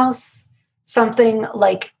house, something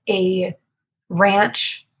like a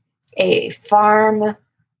ranch, a farm.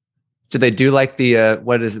 Do they do like the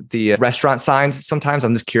restaurant signs sometimes?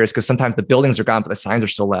 I'm just curious because sometimes the buildings are gone, but the signs are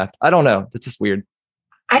still left. I don't know. It's just weird.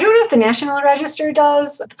 I don't know if the National Register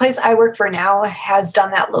does. The place I work for now has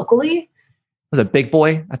done that locally. It was a Big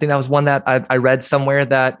Boy. I think that was one that I read somewhere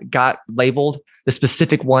that got labeled the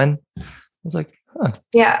specific one. I was like, huh.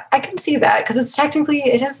 Yeah, I can see that because it's technically,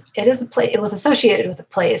 it is a place. It was associated with a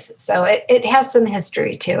place. So it has some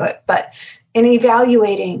history to it. But in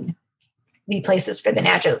evaluating the places for the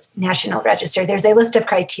National Register, there's a list of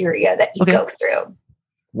criteria that you go through.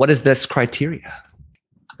 What is this criteria?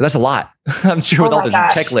 That's a lot. I'm sure with all those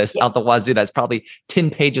checklists out the wazoo, that's probably 10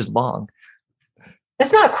 pages long.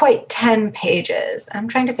 It's not quite 10 pages. I'm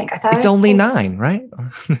trying to think. I thought it's only 9, right?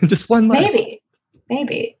 Just one less.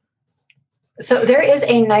 Maybe. So there is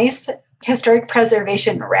a nice historic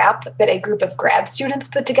preservation wrap that a group of grad students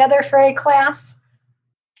put together for a class.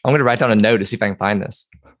 I'm going to write down a note to see if I can find this.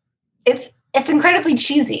 It's incredibly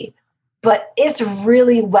cheesy, but it's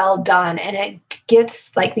really well done, and it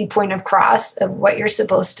gets like the point across of what you're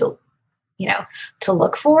supposed to, to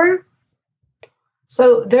look for.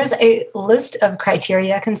 So there's a list of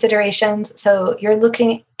criteria considerations. So you're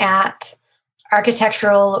looking at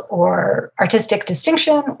architectural or artistic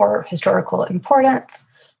distinction or historical importance,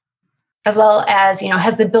 as well as,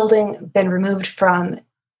 has the building been removed from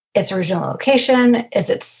its original location? Is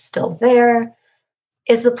it still there?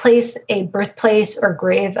 Is the place a birthplace or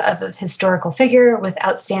grave of a historical figure with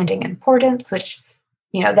outstanding importance, which,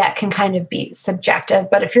 that can kind of be subjective.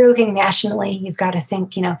 But if you're looking nationally, you've got to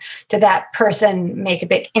think, did that person make a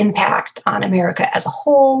big impact on America as a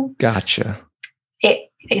whole? Gotcha.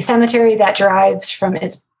 A cemetery that derives from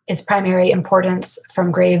its primary importance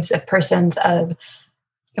from graves of persons of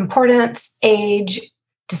importance, age,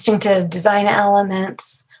 distinctive design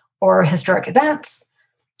elements or historic events,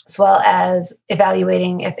 as well as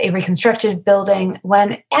evaluating if a reconstructed building,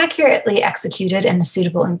 when accurately executed in a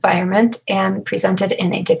suitable environment and presented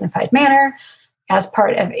in a dignified manner as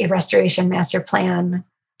part of a restoration master plan,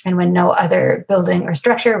 and when no other building or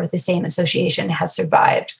structure with the same association has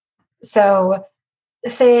survived. So,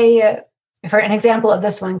 say, for an example of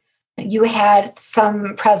this one, you had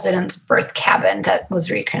some president's birth cabin that was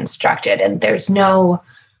reconstructed, and there's no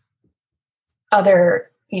other,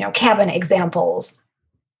 cabin examples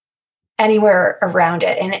anywhere around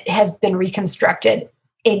it, and it has been reconstructed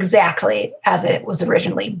exactly as it was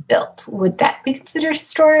originally built. Would that be considered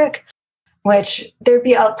historic? Which there'd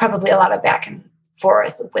be probably a lot of back and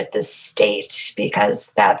forth with the state,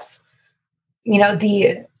 because that's,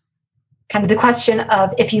 the kind of the question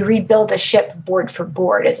of, if you rebuild a ship board for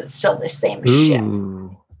board, is it still the same ship?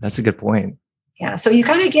 That's a good point. Yeah. So you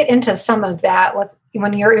kind of get into some of that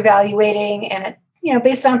when you're evaluating, and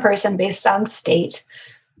based on person, based on state,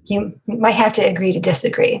 you might have to agree to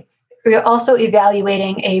disagree. We're also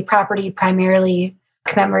evaluating a property primarily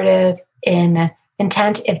commemorative in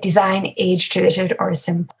intent if design, age, tradition, or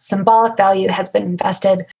symbolic value has been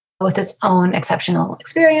invested with its own exceptional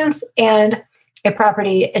experience, and a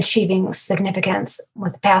property achieving significance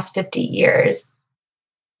with the past 50 years.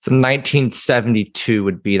 So 1972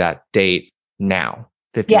 would be that date now,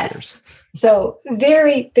 50 yes. years. So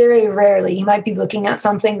very, very rarely you might be looking at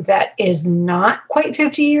something that is not quite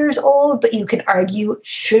 50 years old, but you can argue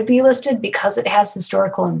should be listed because it has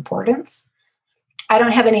historical importance. I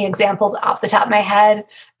don't have any examples off the top of my head,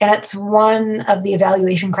 and it's one of the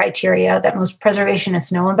evaluation criteria that most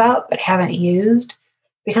preservationists know about but haven't used,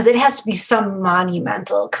 because it has to be some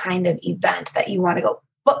monumental kind of event that you want to go,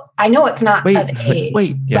 well, I know it's not of age,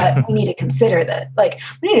 but we need to consider that. Like,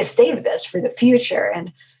 we need to save this for the future.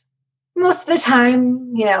 And most of the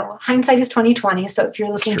time, hindsight is 2020. So if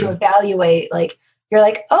you're looking to evaluate, you're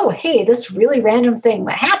like, oh, hey, this really random thing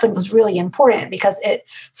that happened was really important because it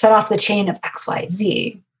set off the chain of X, Y,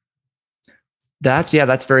 Z.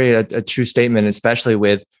 That's very a true statement, especially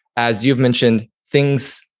with, as you've mentioned,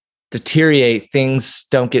 things deteriorate, things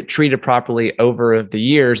don't get treated properly over the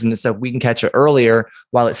years. And so if we can catch it earlier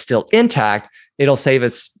while it's still intact, it'll save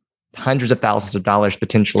us hundreds of thousands of dollars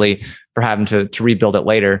potentially for having to rebuild it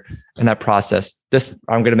later in that process.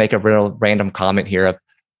 I'm going to make a real random comment here of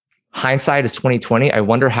hindsight is 2020. I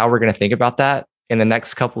wonder how we're going to think about that in the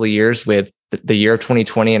next couple of years with the year of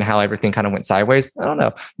 2020 and how everything kind of went sideways. I don't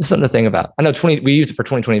know. There's something to think about. I know we used it for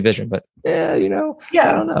 2020 vision, but I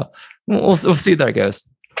don't know. We'll see how that goes.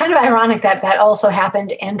 Kind of ironic that also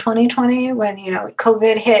happened in 2020 when,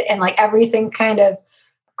 COVID hit and everything kind of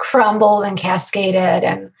crumbled and cascaded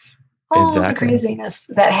and all of the craziness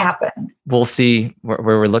that happened. We'll see where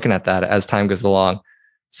we're looking at that as time goes along.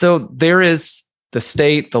 So there is the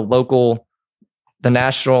state, the local, the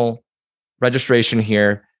national registration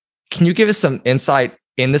here. Can you give us some insight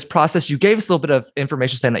in this process? You gave us a little bit of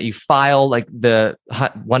information saying that you file the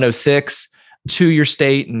 106 to your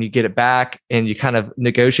state and you get it back and you kind of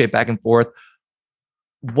negotiate back and forth.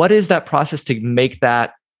 What is that process to make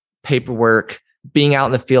that paperwork, being out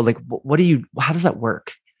in the field? How does that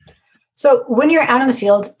work? So when you're out in the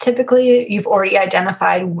field, typically you've already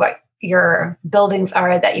identified what your buildings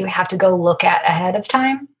are that you have to go look at ahead of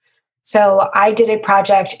time. So I did a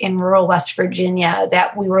project in rural West Virginia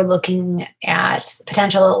that we were looking at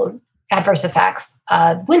potential adverse effects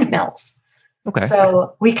of windmills. Okay.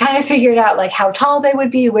 So we kind of figured out how tall they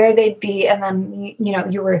would be, where they'd be. And then,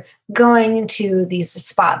 you were going to these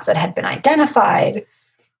spots that had been identified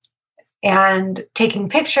and taking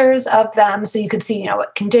pictures of them so you could see,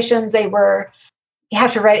 what conditions they were. You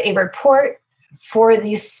have to write a report for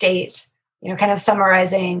the state, kind of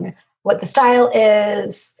summarizing what the style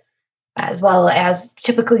is, as well as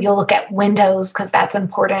typically you'll look at windows because that's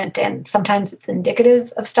important. And sometimes it's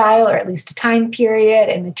indicative of style or at least a time period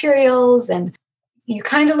and materials. And you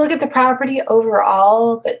kind of look at the property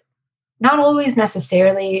overall, but not always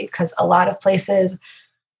necessarily, because a lot of places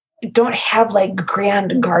don't have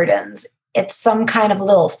grand gardens. It's some kind of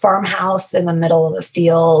little farmhouse in the middle of a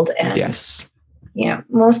field. And yes,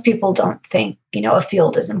 most people don't think, a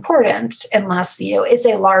field is important unless, it's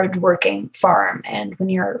a large working farm. And when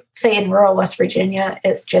you're, say, in rural West Virginia,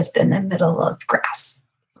 it's just in the middle of grass.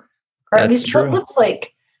 Or at least what looks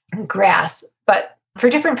like grass. But for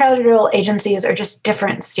different federal agencies or just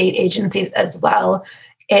different state agencies as well,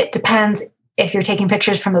 it depends if you're taking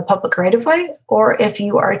pictures from the public right-of-way or if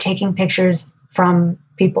you are taking pictures from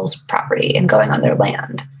people's property and going on their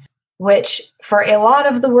land. Which for a lot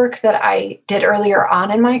of the work that I did earlier on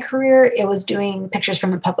in my career, it was doing pictures from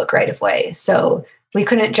the public right-of-way. So We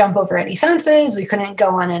couldn't jump over any fences. We couldn't go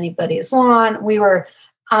on anybody's lawn. We were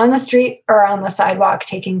on the street or on the sidewalk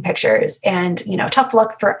taking pictures. And, tough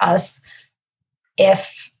luck for us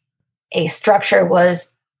if a structure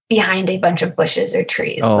was behind a bunch of bushes or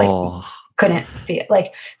trees. Oh. Couldn't see it.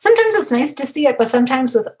 Sometimes it's nice to see it, but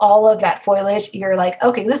sometimes with all of that foliage, you're like,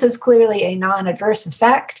 okay, this is clearly a non-adverse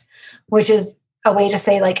effect, which is a way to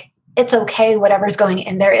say it's okay, whatever's going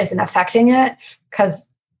in there isn't affecting it, because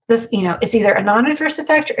this, it's either a non-adverse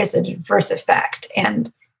effect or it's an adverse effect.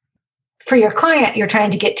 And for your client, you're trying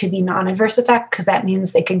to get to the non-adverse effect because that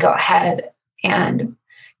means they can go ahead and,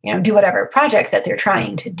 do whatever project that they're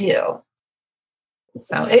trying to do.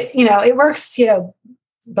 So it works,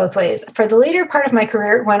 both ways. For the later part of my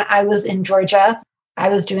career, when I was in Georgia, I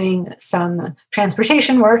was doing some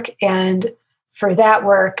transportation work. And for that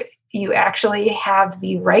work, you actually have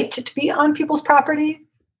the right to be on people's property.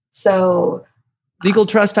 So legal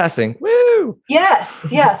trespassing. Woo! Yes,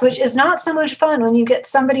 which is not so much fun when you get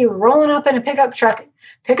somebody rolling up in a pickup truck.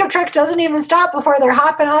 Pickup truck doesn't even stop before they're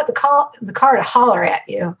hopping out the car to holler at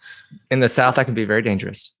you. In the South, that can be very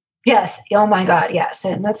dangerous. Yes. Oh my God. Yes.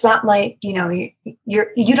 And that's not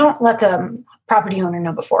you don't let the property owner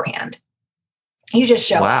know beforehand. You just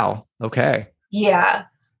show up. Wow. Okay. Yeah.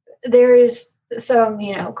 There's some,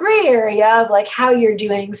 gray area of how you're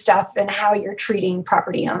doing stuff and how you're treating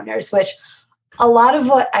property owners, which a lot of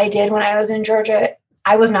what I did when I was in Georgia,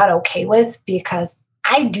 I was not okay with because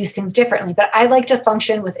I do things differently, but I like to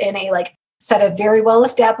function within a set of very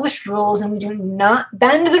well-established rules, and we do not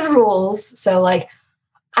bend the rules. So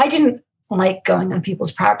I didn't like going on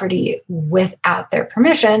people's property without their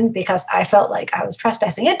permission because I felt like I was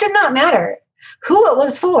trespassing. It did not matter who it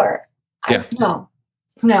was for. Yeah.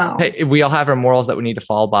 No. Hey, we all have our morals that we need to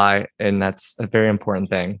fall by, and that's a very important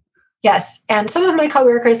thing. Yes. And some of my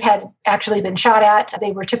coworkers had actually been shot at.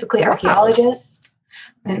 They were typically archaeologists.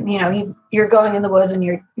 And, you're going in the woods and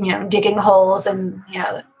you're, digging holes and,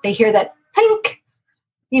 they hear that pink,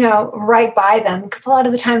 right by them. Because a lot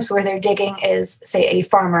of the times where they're digging is, say, a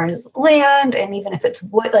farmer's land. And even if it's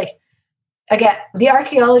wood, again, the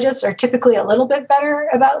archaeologists are typically a little bit better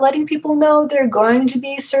about letting people know they're going to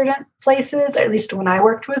be certain places, or at least when I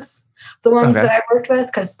worked with the ones that I worked with,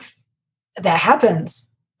 because that happens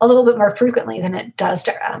a little bit more frequently than it does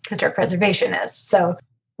to historic preservation is. So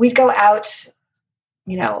we'd go out,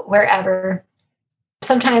 wherever.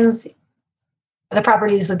 Sometimes the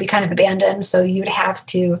properties would be kind of abandoned, so you'd have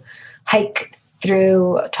to hike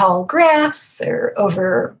through tall grass or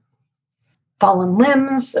over fallen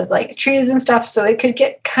limbs of trees and stuff. So it could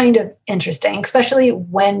get kind of interesting, especially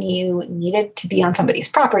when you needed to be on somebody's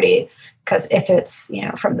property. Because if it's,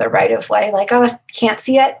 from the right of way, can't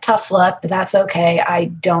see it, tough luck, but that's okay. I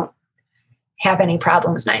don't have any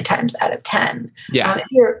problems 9 times out of 10. Yeah. If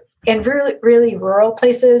you're in really, really rural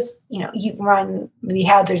places, you run the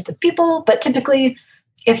hazards of people, but typically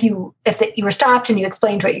if you were stopped and you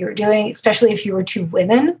explained what you were doing, especially if you were 2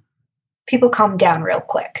 women, people calm down real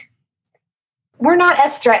quick. We're not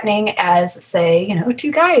as threatening as, say,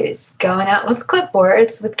 2 guys going out with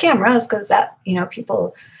clipboards with cameras, because that,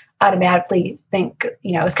 people automatically think,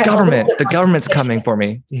 it's kind government. of the government's coming for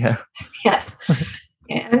me. Yeah. Yes.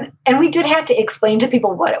 and we did have to explain to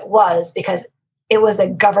people what it was, because it was a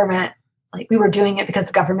government, we were doing it because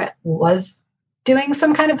the government was doing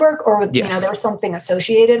some kind of work, or there was something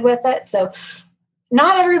associated with it. So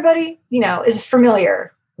not everybody, is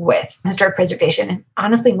familiar with historic preservation. And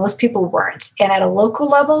honestly, most people weren't. And at a local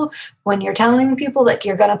level, when you're telling people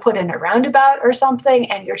you're going to put in a roundabout or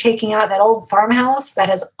something, and you're taking out that old farmhouse that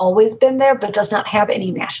has always been there, but does not have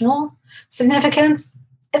any national significance,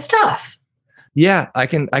 it's tough. Yeah, I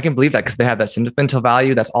can believe that, because they have that sentimental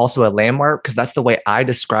value. That's also a landmark, because that's the way I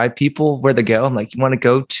describe people where they go. I'm like, you want to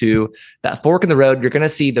go to that fork in the road. You're going to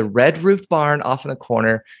see the red roofed barn off in the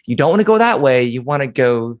corner. You don't want to go that way. You want to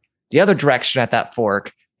go the other direction at that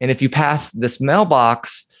fork. And if you pass this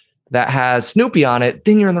mailbox that has Snoopy on it,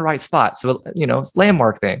 then you're in the right spot. So, it's a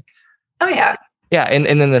landmark thing. Oh, yeah. Yeah. And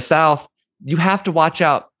in the South, you have to watch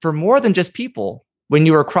out for more than just people when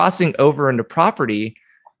you are crossing over into property.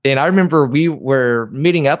 And I remember we were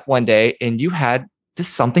meeting up one day and you had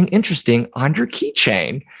just something interesting on your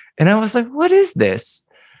keychain. And I was like, what is this?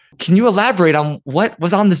 Can you elaborate on what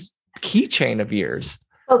was on this keychain of yours?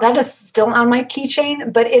 So that is still on my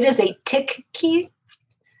keychain, but it is a tick key.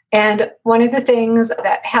 And one of the things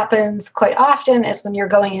that happens quite often is when you're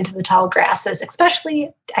going into the tall grasses,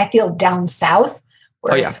 especially I feel down south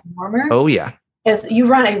where it's warmer. Oh, yeah. Is you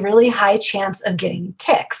run a really high chance of getting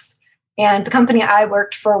ticks. And the company I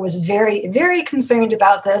worked for was very, very concerned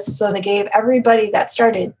about this. So they gave everybody that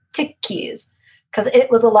started tick keys. because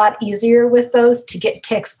it was a lot easier with those to get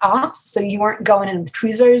ticks off. So you weren't going in with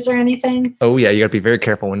tweezers or anything. Oh yeah, you got to be very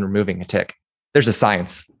careful when removing a tick. There's a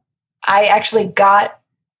science. I actually got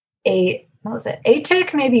a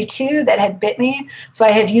tick, maybe 2 that had bit me. So I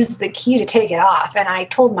had used the key to take it off. And I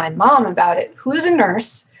told my mom about it, who is a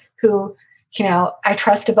nurse, who, I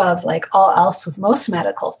trust above like all else with most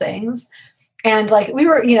medical things. And like we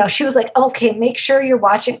were, she was like, okay, make sure you're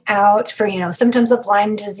watching out for, symptoms of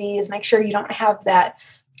Lyme disease. Make sure you don't have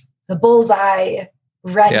the bullseye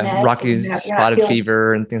redness. Yeah, Rocky spotted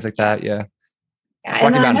fever and things like that. Yeah.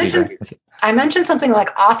 And then I mentioned something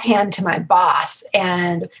like offhand to my boss,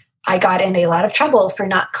 and I got in a lot of trouble for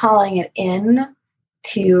not calling it in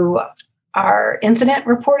to our incident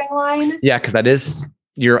reporting line. Yeah, because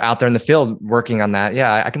you're out there in the field working on that.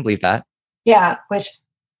 Yeah, I can believe that. Yeah, which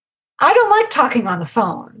I don't like talking on the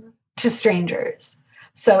phone to strangers.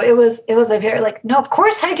 So it was a very like, no, of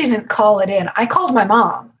course I didn't call it in. I called my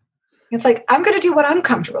mom. It's like, I'm going to do what I'm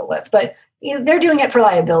comfortable with, but they're doing it for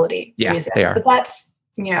liability reasons. They are. But that's,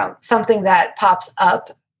 something that pops up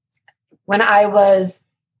when I want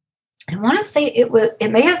to say it was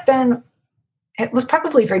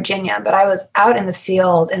probably Virginia, but I was out in the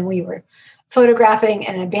field and we were photographing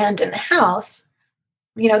an abandoned house.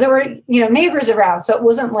 There were, neighbors around. So it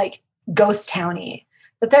wasn't like ghost towny,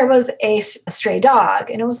 but there was a stray dog,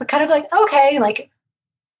 and it was kind of like, okay, like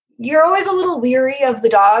you're always a little weary of the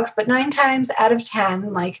dogs, but 9 times out of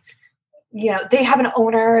 10, like, they have an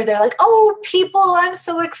owner. They're like, oh, people, I'm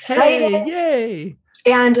so excited. Hey, yay.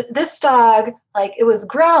 And this dog, like it was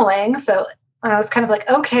growling. So I was kind of like,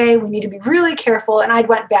 okay, we need to be really careful. And I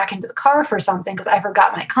went back into the car for something because I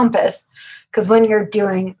forgot my compass. Because when you're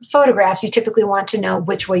doing photographs, you typically want to know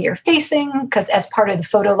which way you're facing, because as part of the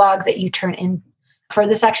photo log that you turn in for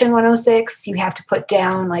the Section 106, you have to put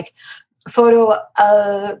down like a photo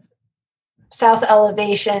of south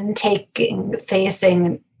elevation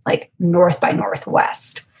facing like north by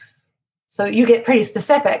northwest. So you get pretty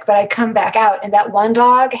specific, but I come back out and that one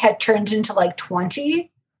dog had turned into like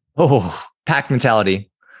 20. Oh, pack mentality.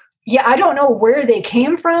 Yeah, I don't know where they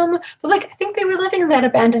came from. But like, I think they were living in that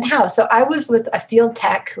abandoned house. So I was with a field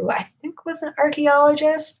tech who I think was an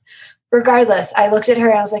archaeologist. Regardless, I looked at her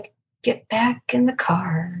and I was like, get back in the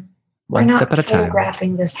car. One step at a time. We're not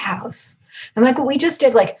photographing this house. And like we just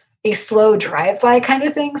did like a slow drive-by kind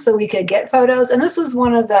of thing so we could get photos. And this was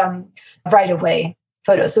one of them right-of-way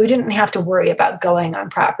photos. So we didn't have to worry about going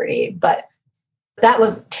on property. But that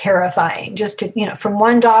was terrifying, just to, from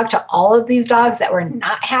one dog to all of these dogs that were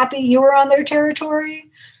not happy you were on their territory.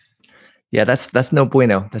 Yeah, that's no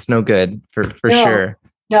bueno. That's no good for sure.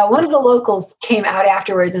 No, one of the locals came out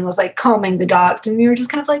afterwards and was like calming the dogs. And we were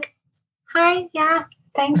just kind of like, hi, yeah,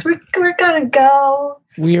 thanks. We're going to go.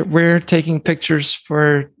 We're taking pictures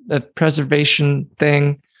for the preservation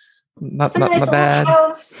thing. My bad.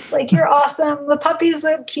 House. Like, you're awesome. The puppies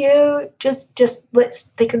look cute. Just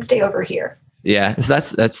they can stay over here. Yeah, so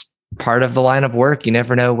that's part of the line of work. You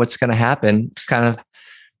never know what's going to happen. It's kind of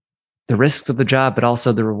the risks of the job, but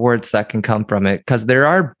also the rewards that can come from it, because there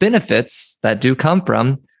are benefits that do come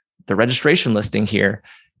from the registration listing here.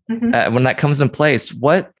 Mm-hmm. When that comes in place,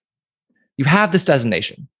 you have this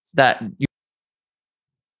designation that you.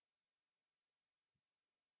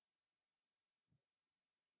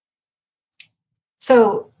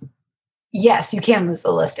 So yes, you can lose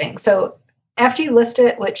the listing. So after you list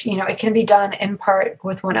it, which, it can be done in part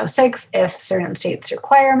with 106 if certain states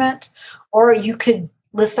requirement, or you could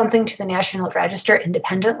list something to the National Register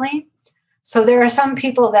independently. So there are some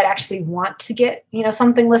people that actually want to get,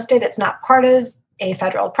 something listed. It's not part of a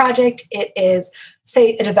federal project. It is,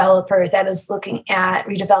 say, a developer that is looking at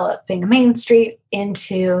redeveloping a main street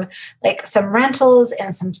into like some rentals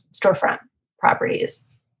and some storefront properties.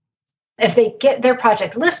 If they get their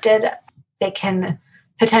project listed, they can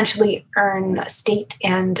potentially earn state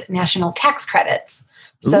and national tax credits.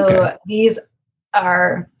 So These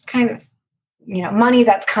are kind of, money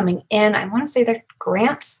that's coming in. I want to say they're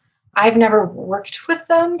grants. I've never worked with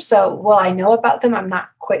them. So while I know about them, I'm not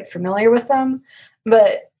quite familiar with them.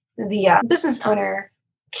 But the business owner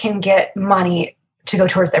can get money to go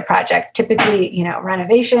towards their project. Typically,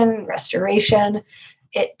 renovation, restoration.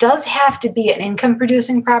 It does have to be an income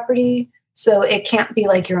producing property. So it can't be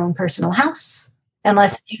like your own personal house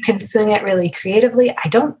unless you can swing it really creatively. I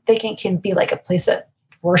don't think it can be like a place of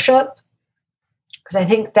worship, because I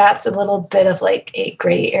think that's a little bit of like a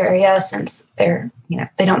gray area since they're,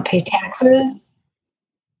 they don't pay taxes.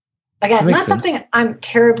 Again, not something I'm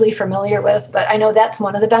terribly familiar with, but I know that's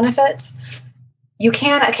one of the benefits. You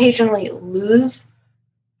can occasionally lose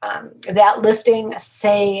that listing,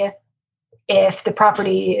 say, if the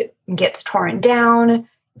property, gets torn down,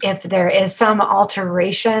 if there is some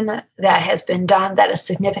alteration that has been done that is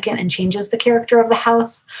significant and changes the character of the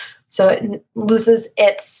house, so it loses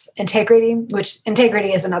its integrity, which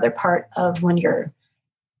integrity is another part of when you're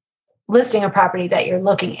listing a property that you're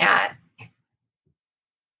looking at.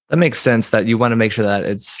 That makes sense that you want to make sure that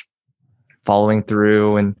it's following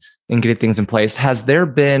through and getting things in place. Has there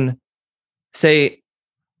been, say,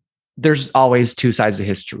 there's always two sides of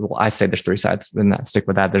history. Well, I say there's three sides, and not stick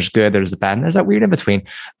with that. There's good, there's the bad, and there's that weird in between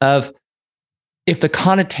of if the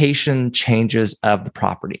connotation changes of the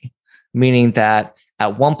property, meaning that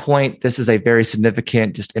at one point, this is a very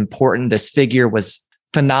significant, just important, this figure was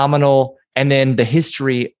phenomenal. And then the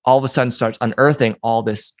history all of a sudden starts unearthing all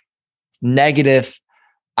this negative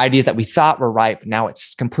ideas that we thought were right, but now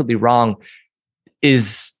it's completely wrong.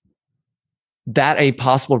 Is that a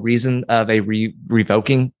possible reason of a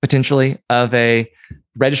revoking potentially of a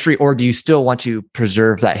registry, or do you still want to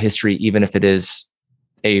preserve that history even if it is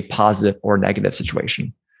a positive or negative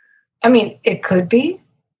situation? I mean, it could be.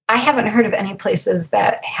 I haven't heard of any places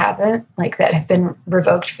that haven't, like that have been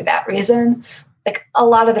revoked for that reason. Like a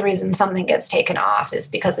lot of the reason something gets taken off is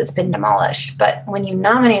because it's been demolished. But when you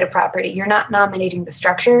nominate a property, you're not nominating the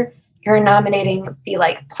structure, you're nominating the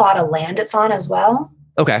like plot of land it's on as well.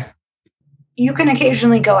 Okay. You can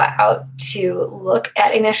occasionally go out to look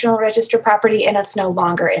at a National Register property and it's no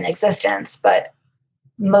longer in existence, but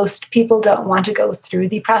most people don't want to go through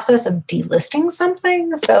the process of delisting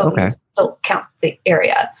something. So you still count the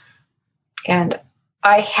area. And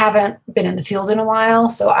I haven't been in the field in a while,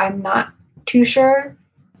 so I'm not too sure.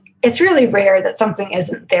 It's really rare that something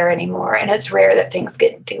isn't there anymore, and it's rare that things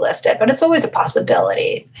get delisted, but it's always a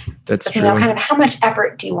possibility. That's true. You know, kind of how much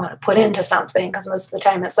effort do you want to put into something? Because most of the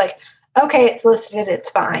time it's like, okay, it's listed, it's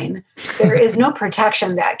fine. There is no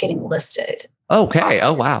protection that getting listed. Okay.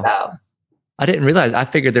 Oh, wow. So, I didn't realize. I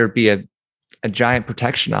figured there'd be a giant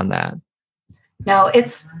protection on that. no,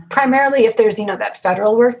 it's primarily if there's, that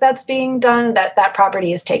federal work that's being done, that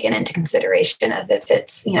property is taken into consideration of if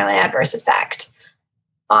it's, an adverse effect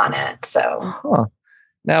on it. So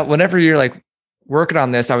Now, whenever you're like working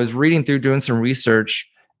on this, I was reading through, doing some research,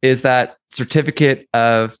 is that certificate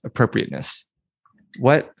of appropriateness.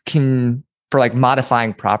 What can, for like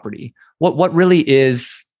modifying property, what really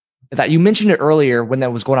is that? You mentioned it earlier when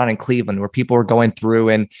that was going on in Cleveland, where people were going through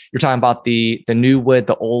and you're talking about the new wood,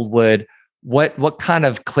 the old wood. What kind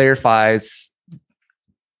of clarifies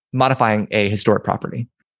modifying a historic property?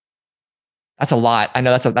 That's a lot. I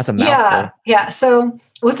know that's a mouthful. Yeah. So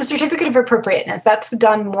with the certificate of appropriateness, that's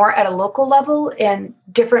done more at a local level, and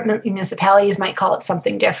different municipalities might call it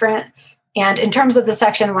something different. And in terms of the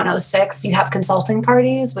Section 106, you have consulting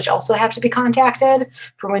parties, which also have to be contacted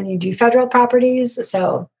for when you do federal properties.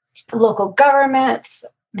 So local governments,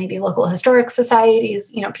 maybe local historic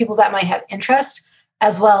societies, people that might have interest,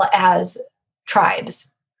 as well as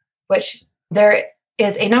tribes, which there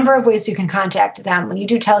is a number of ways you can contact them. When you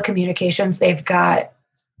do telecommunications, they've got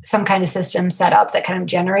some kind of system set up that kind of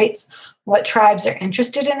generates what tribes are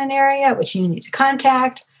interested in an area, which you need to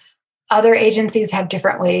contact. Other agencies have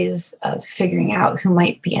different ways of figuring out who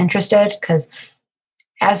might be interested, because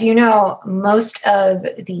as you know, most of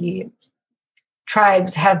the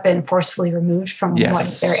tribes have been forcefully removed from one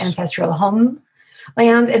of their ancestral homelands,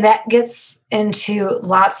 and that gets into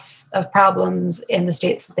lots of problems in the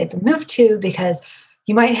states that they've been moved to, because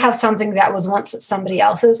you might have something that was once somebody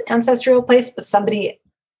else's ancestral place, but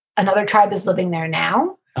another tribe is living there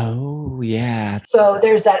now. Oh, yeah. So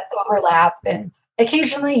there's that overlap, and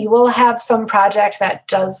occasionally you will have some project that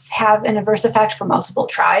does have an adverse effect for multiple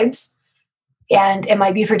tribes, and it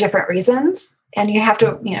might be for different reasons. And you have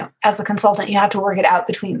to, as the consultant, you have to work it out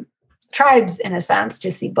between tribes in a sense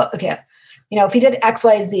to see, but okay, if you did X,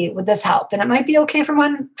 Y, Z, would this help? And it might be okay for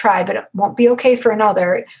one tribe, but it won't be okay for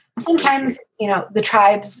another. Sometimes, the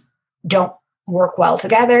tribes don't work well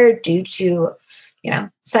together due to,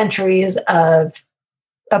 centuries of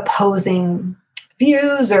opposing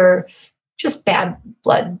views or just bad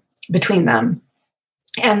blood between them.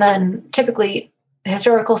 And then typically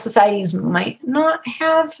historical societies might not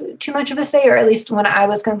have too much of a say, or at least when I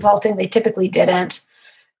was consulting, they typically didn't,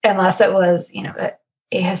 unless it was,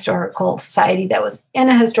 a historical society that was in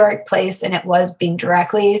a historic place and it was being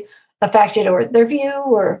directly affected, or their view,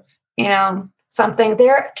 or, something.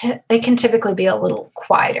 They can typically be a little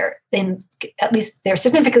quieter. At least they're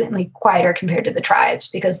significantly quieter compared to the tribes,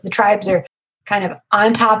 because the tribes are kind of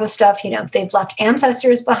on top of stuff. They've left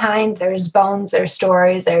ancestors behind. There's bones, there's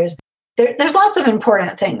stories, there's lots of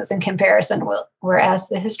important things in comparison, whereas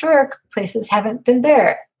the historic places haven't been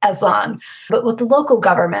there as long. But with the local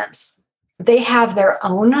governments, they have their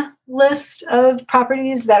own list of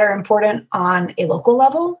properties that are important on a local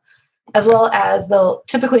level, as well as they'll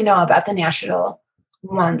typically know about the national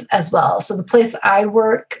ones as well. So the place I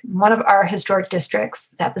work, one of our historic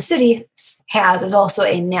districts that the city has is also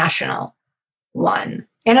a national one.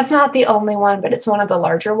 And it's not the only one, but it's one of the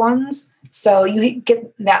larger ones. So you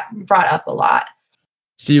get that brought up a lot.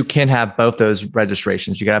 So you can have both those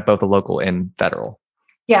registrations. You can have both the local and federal.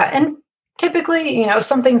 Yeah. And typically, if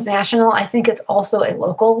something's national, I think it's also a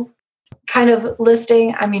local kind of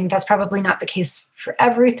listing. I mean, that's probably not the case for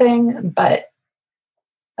everything, but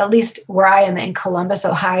at least where I am in Columbus,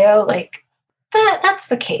 Ohio, like that's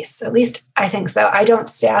the case. At least I think so. I don't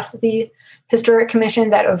staff the Historic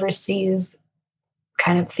Commission that oversees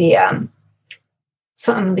kind of the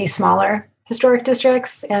some of these smaller historic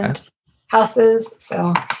districts and houses.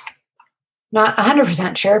 So not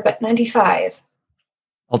 100% sure, but 95.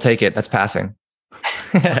 I'll take it. That's passing.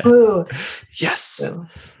 Ooh. Yes.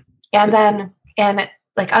 And then,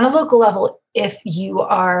 like on a local level, if you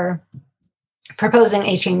are proposing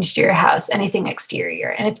a change to your house, anything exterior,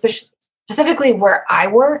 and it's specifically where I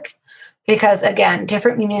work, because again,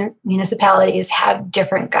 different municipalities have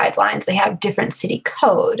different guidelines. They have different city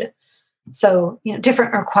code. So,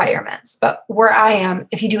 different requirements. But where I am,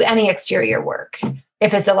 if you do any exterior work,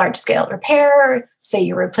 if it's a large scale repair, say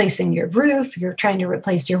you're replacing your roof, you're trying to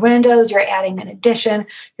replace your windows, you're adding an addition,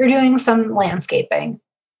 you're doing some landscaping,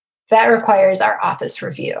 that requires our office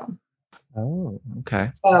review. Oh,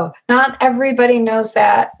 okay. So not everybody knows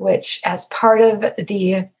that, which as part of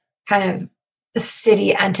the kind of the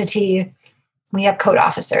city entity, we have code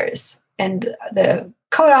officers, and the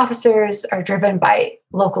code officers are driven by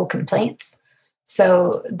local complaints.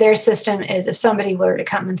 So their system is if somebody were to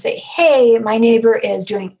come and say, hey, my neighbor is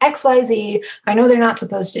doing XYZ, I know they're not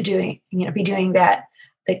supposed to be doing that.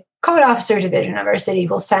 The code officer division of our city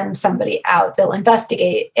will send somebody out, they'll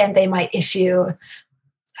investigate, and they might issue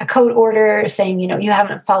a code order saying, you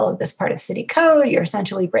haven't followed this part of city code, you're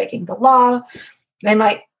essentially breaking the law. They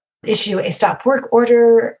might issue a stop work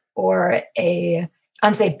order or a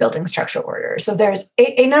unsafe building structure order. So there's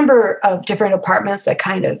a number of different departments that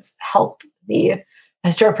kind of help the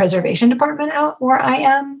historic preservation department out where I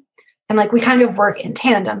am. And like we kind of work in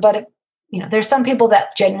tandem, but there's some people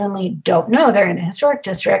that genuinely don't know they're in a historic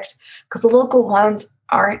district because the local ones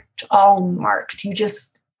aren't all marked.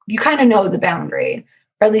 You kind of know the boundary,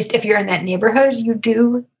 or at least if you're in that neighborhood, you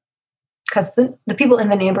do, because the people in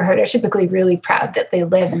the neighborhood are typically really proud that they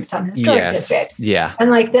live in some historic district. Yeah. And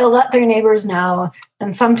like they'll let their neighbors know.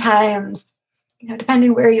 And sometimes,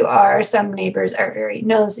 depending where you are, some neighbors are very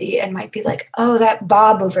nosy and might be like, oh, that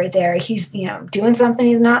Bob over there, he's, doing something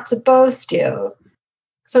he's not supposed to.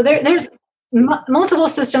 So there's multiple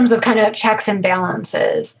systems of kind of checks and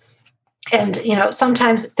balances. And,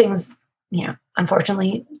 sometimes things,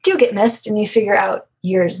 unfortunately do get missed and you figure out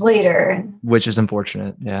years later. Which is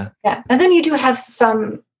unfortunate. Yeah. Yeah. And then you do have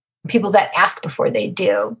some people that ask before they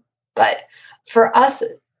do. But for us,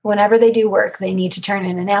 whenever they do work, they need to turn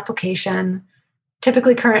in an application,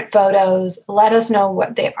 typically current photos, let us know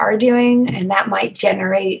what they are doing. And that might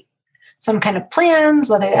generate some kind of plans,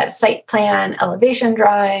 whether that's site plan, elevation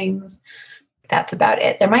drawings. That's about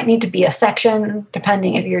it. There might need to be a section,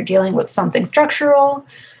 depending if you're dealing with something structural.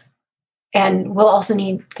 And we'll also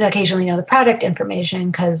need to occasionally know the product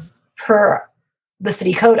information because per the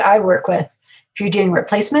city code I work with, if you're doing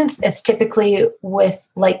replacements, it's typically with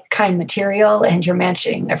like-kind material and you're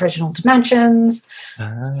matching original dimensions.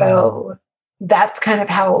 So that's kind of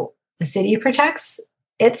how the city protects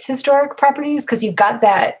its historic properties, because you've got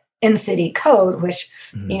that in city code, which,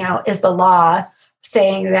 is the law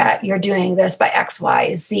saying that you're doing this by X,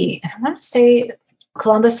 Y, Z. And I want to say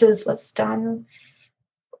Columbus's was done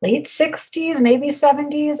late 60s, maybe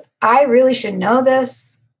 70s. I really should know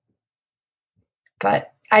this,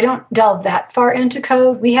 but I don't delve that far into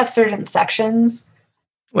code. We have certain sections.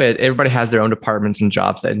 Well, everybody has their own departments and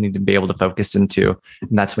jobs that they need to be able to focus into.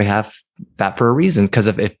 And that's why we have that for a reason. Because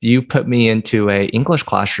if you put me into a English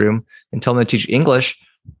classroom and tell me to teach English,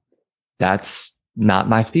 that's not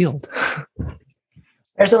my field.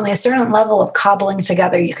 There's only a certain level of cobbling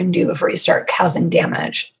together you can do before you start causing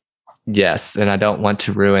damage. Yes. And I don't want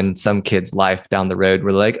to ruin some kid's life down the road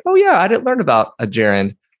where they're like, oh yeah, I didn't learn about a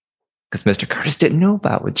gerund because Mr. Curtis didn't know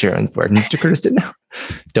about what gerunds were. Mr. Curtis didn't know.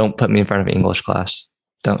 Don't put me in front of English class.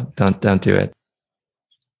 Don't do it.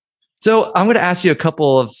 So I'm going to ask you a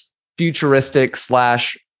couple of futuristic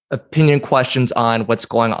 / opinion questions on what's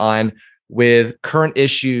going on with current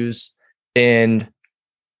issues and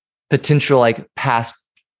potential past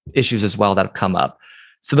issues as well that have come up.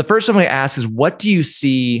 So the first one I'm going to ask is, what do you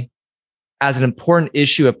see as an important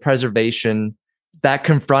issue of preservation that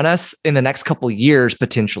confront us in the next couple of years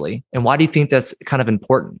potentially? And why do you think that's kind of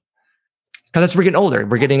important? Because as we're getting older,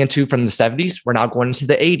 we're getting into from the 70s, we're now going into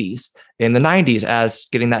the 80s and the 90s as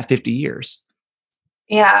getting that 50 years.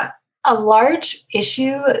 Yeah. A large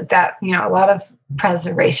issue that, a lot of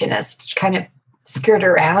preservationists kind of skirt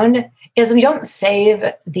around is we don't save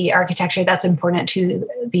the architecture that's important to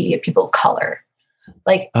the people of color.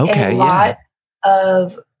 Like a lot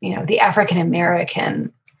of, the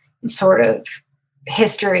African-American sort of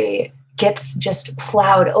history gets just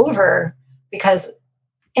plowed over because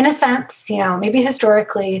in a sense, maybe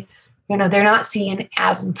historically, they're not seen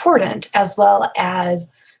as important, as well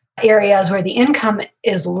as areas where the income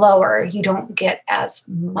is lower. You don't get as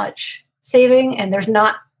much saving, and there's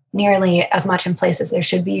not nearly as much in places there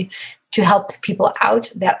should be to help people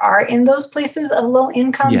out that are in those places of low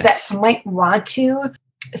income that might want to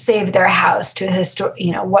save their house to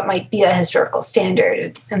what might be a historical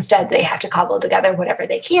standard. Instead, they have to cobble together whatever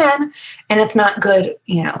they can. And it's not good,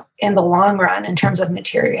 in the long run in terms of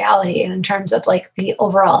materiality and in terms of like the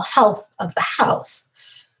overall health of the house.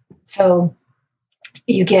 So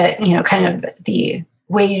you get, kind of the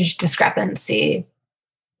wage discrepancy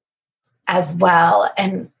as well.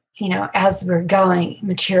 And, as we're going,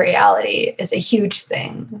 materiality is a huge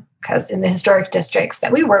thing because in the historic districts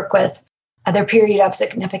that we work with, their period of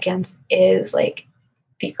significance is like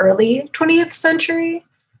the early 20th century.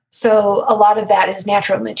 So a lot of that is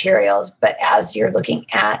natural materials. But as you're looking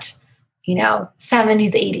at,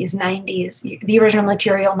 70s, 80s, 90s, the original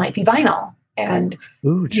material might be vinyl. And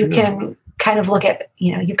you can kind of look at,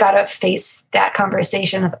 you've got to face that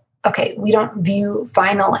conversation of, okay, we don't view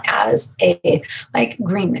vinyl as a like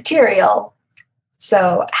green material.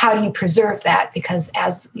 So how do you preserve that? Because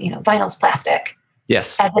as, vinyl's plastic.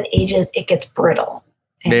 Yes. As it ages, it gets brittle.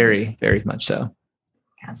 Very, very much so.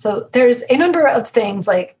 Yeah, so there's a number of things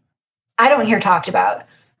like I don't hear talked about,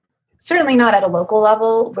 certainly not at a local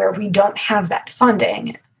level where we don't have that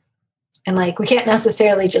funding. And like, we can't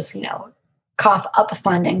necessarily just, cough up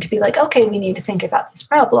funding to be like, okay, we need to think about these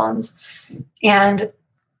problems. And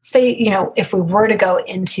say, if we were to go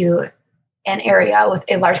into an area with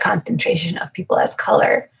a large concentration of people as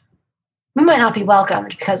color, we might not be welcomed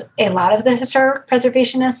because a lot of the historic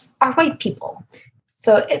preservationists are white people.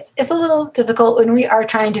 So it's a little difficult when we are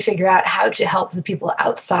trying to figure out how to help the people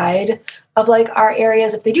outside of like our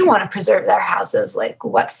areas. If they do want to preserve their houses, like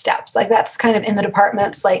what steps, like that's kind of in the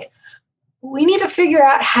departments. Like we need to figure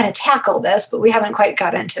out how to tackle this, but we haven't quite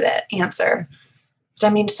got into the answer. I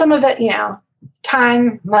mean, some of it,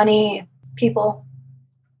 time, money, people,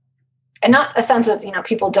 and not a sense of,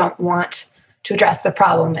 people don't want to address the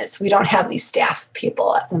problem. Is we don't have these staff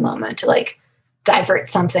people at the moment to like divert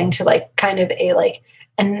something to like kind of a like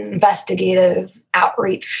an investigative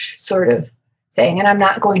outreach sort of thing. And I'm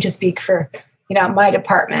not going to speak for, my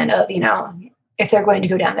department of, if they're going to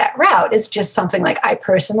go down that route. It's just something like I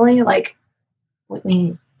personally like we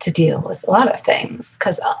need to deal with a lot of things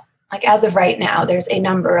because like as of right now, there's a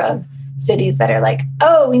number of cities that are like,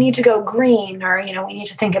 oh, we need to go green, or, we need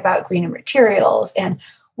to think about greener materials. And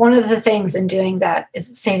one of the things in doing that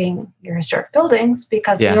is saving your historic buildings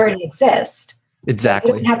because they already exist.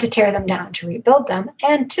 Exactly. So you don't have to tear them down to rebuild them.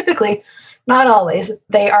 And typically, not always,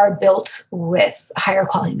 they are built with higher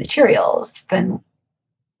quality materials than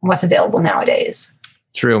what's available nowadays.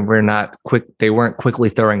 True. They weren't quickly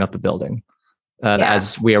throwing up a building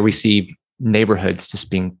as we see neighborhoods just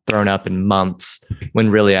being thrown up in months when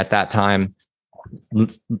really at that time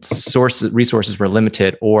resources were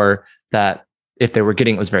limited, or that if they were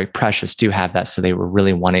getting it was very precious to have that. So they were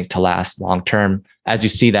really wanting to last long term. As you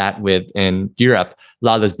see that in Europe, a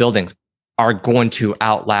lot of those buildings are going to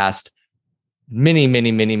outlast many,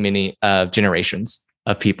 many, many, many generations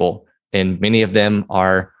of people. And many of them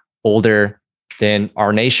are older than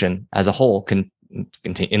our nation as a whole can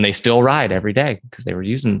continue, and they still ride every day because they were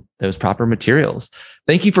using those proper materials.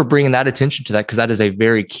 Thank you for bringing that attention to that, because that is a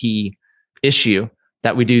very key issue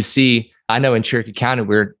that we do see. I know in Cherokee County,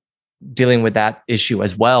 we're dealing with that issue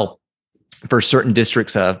as well for certain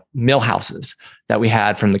districts of mill houses that we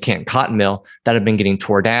had from the Canton Cotton Mill that have been getting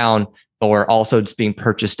tore down, or also just being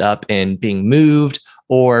purchased up and being moved,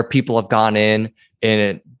 or people have gone in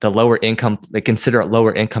the lower income, they consider it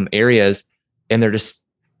lower income areas, and they're just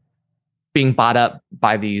being bought up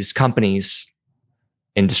by these companies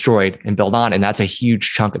and destroyed and built on. And that's a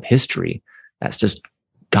huge chunk of history that's just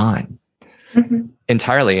gone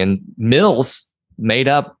entirely. And mills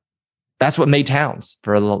that's what made towns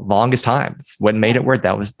for the longest time. It's what made it work.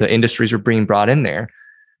 That was the industries were being brought in there.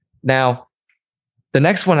 Now, the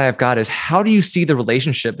next one I've got is, how do you see the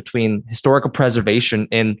relationship between historical preservation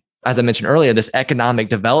and as I mentioned earlier, this economic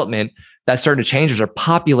development that started to change as our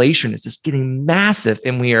population is just getting massive,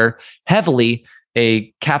 and we are heavily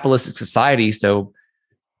a capitalistic society. So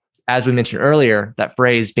as we mentioned earlier, that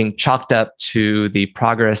phrase being chalked up to the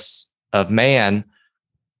progress of man,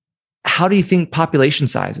 how do you think population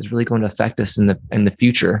size is really going to affect us in the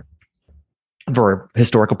future for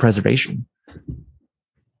historical preservation?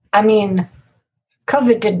 I mean,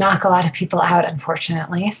 COVID did knock a lot of people out,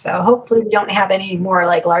 unfortunately. So hopefully we don't have any more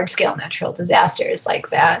like large scale natural disasters like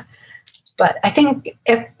that. But I think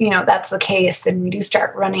if, that's the case, then we do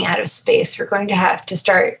start running out of space. We're going to have to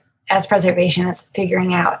start, as preservationists,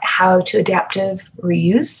 figuring out how to adaptive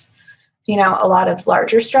reuse, a lot of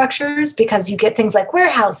larger structures, because you get things like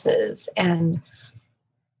warehouses and,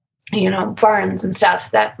 barns and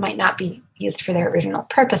stuff that might not be used for their original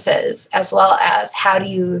purposes, as well as how do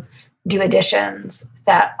you do additions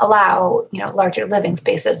that allow, larger living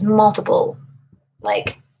spaces, multiple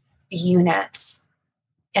like units,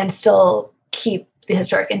 and still keep the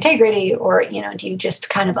historic integrity, or, do you just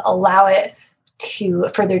kind of allow it to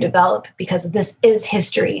further develop because this is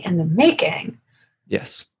history in the making?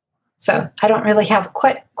 Yes. So I don't really have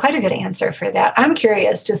quite a good answer for that. I'm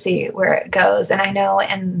curious to see where it goes. And I know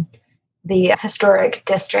in the historic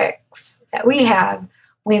districts that we have,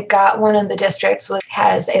 we've got one of the districts which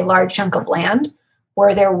has a large chunk of land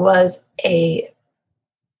where there was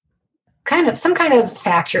some kind of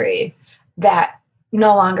factory that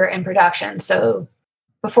no longer in production. So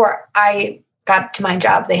before I got to my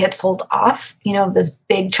job, they had sold off, this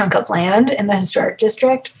big chunk of land in the historic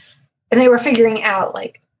district, and they were figuring out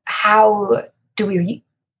like, how do we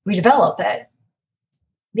redevelop it?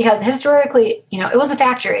 Because historically, it was a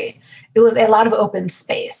factory. It was a lot of open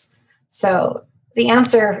space. So the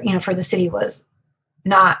answer, for the city was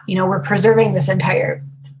not, we're preserving this entire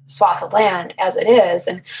swath of land as it is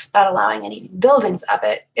and not allowing any buildings of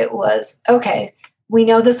it. It was, okay, we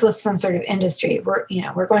know this was some sort of industry. We're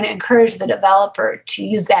going to encourage the developer to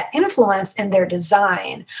use that influence in their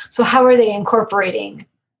design. So how are they incorporating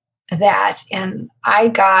that? And I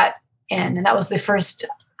got in, and that was the first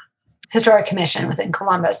historic commission within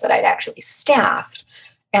Columbus that I'd actually staffed.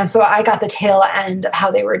 And so I got the tail end of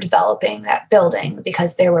how they were developing that building,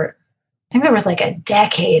 because I think there was like a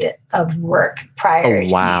decade of work prior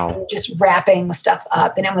to just wrapping stuff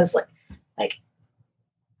up. And it was like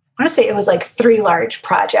I want to say it was like 3 large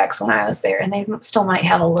projects when I was there, and they still might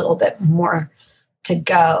have a little bit more to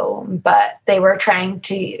go, but they were trying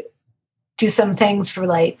to do some things for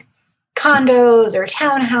like condos or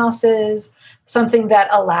townhouses, something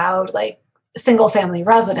that allowed like single family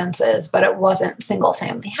residences, but it wasn't single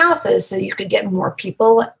family houses. So you could get more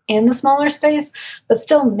people in the smaller space, but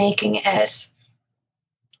still making it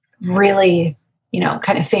really,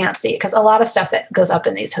 kind of fancy. Because a lot of stuff that goes up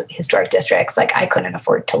in these historic districts, like I couldn't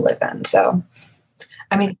afford to live in. So,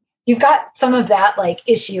 I mean, you've got some of that like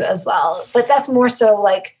issue as well, but that's more so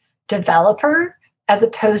like developer as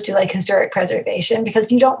opposed to like historic preservation,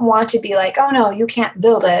 because you don't want to be like, oh no, you can't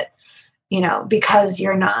build it, because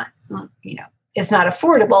you're not, it's not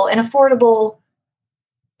affordable. And affordable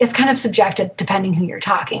is kind of subjective depending who you're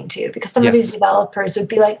talking to, because some of these developers would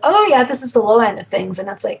be like, oh yeah, this is the low end of things. And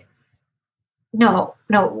it's like, no,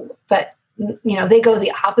 but they go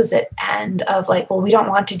the opposite end of like, well, we don't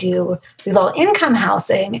want to do the low income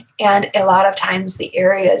housing. And a lot of times the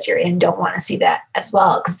areas you're in don't want to see that as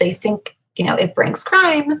well, because they think, it brings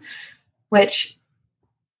crime, which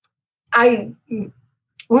we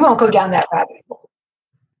won't go down that rabbit hole.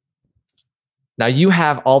 Now you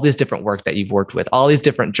have all this different work that you've worked with, all these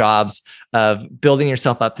different jobs of building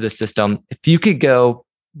yourself up to the system. If you could go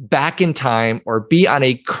back in time or be on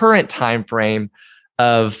a current time frame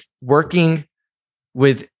of working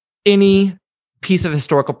with any piece of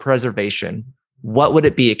historical preservation, what would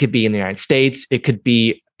it be? It could be in the United States. It could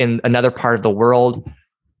be in another part of the world.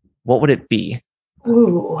 What would it be?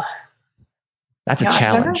 Ooh. That's a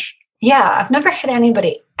challenge. I've never had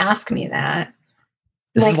anybody ask me that.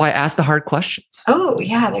 This is why I ask the hard questions. Oh,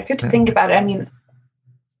 yeah, they're good to think about it. I mean,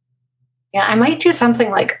 I might do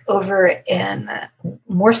something like over in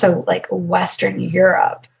more so like Western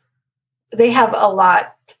Europe. They have a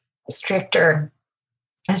lot stricter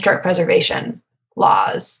historic preservation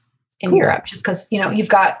laws in Europe, just because, you've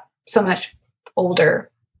got so much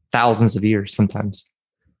older. Thousands of years sometimes.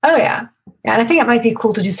 Oh, yeah. And I think it might be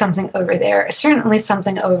cool to do something over there. Certainly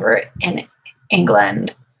something over in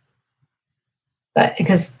England. But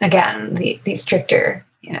because, again, the stricter,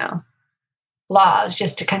 laws,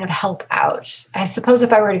 just to kind of help out. I suppose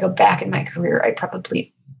if I were to go back in my career, I'd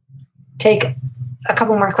probably take a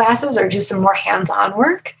couple more classes or do some more hands-on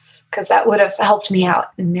work, because that would have helped me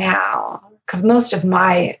out now. Because most of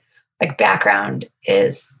my like background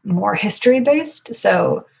is more history based.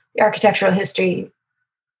 So the architectural history,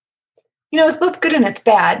 it's both good and it's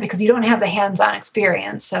bad because you don't have the hands-on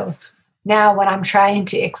experience. So now when I'm trying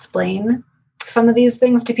to explain some of these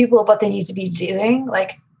things to people, what they need to be doing,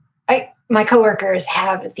 like my coworkers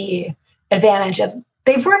have the advantage of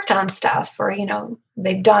they've worked on stuff or,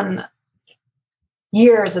 they've done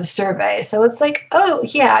years of survey. So it's like, oh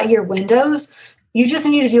yeah, your windows, you just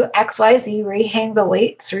need to do X, Y, Z, rehang the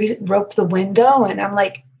weights, rope the window. And I'm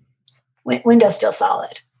like, window's still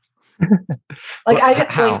solid.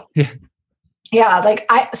 How?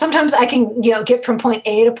 Sometimes I can, get from point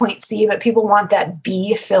A to point C, but people want that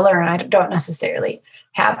B filler and I don't necessarily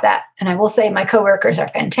have that. And I will say my coworkers are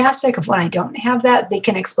fantastic. If when I don't have that, they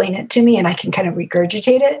can explain it to me and I can kind of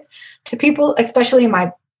regurgitate it to people, especially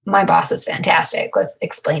my boss is fantastic with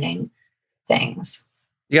explaining things.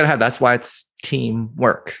 You got to have, that's why it's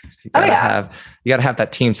teamwork. You got to have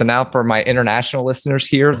that team. So now for my international listeners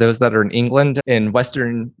here, those that are in England, in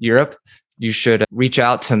Western Europe, you should reach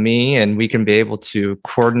out to me and we can be able to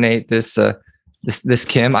coordinate this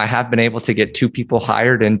Kim. I have been able to get 2 people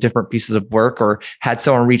hired in different pieces of work or had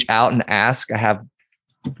someone reach out and ask. I have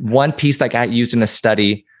one piece that got used in a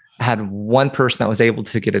study. I had one person that was able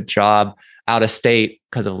to get a job out of state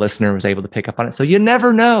because a listener was able to pick up on it. So you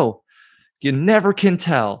never know. You never can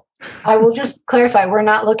tell. I will just clarify, we're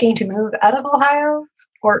not looking to move out of Ohio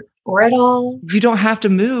or at all. You don't have to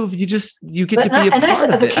move. You get to be a part of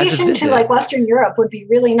it. A vacation to like Western Europe would be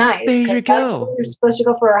really nice. There you go. We're supposed to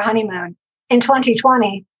go for our honeymoon in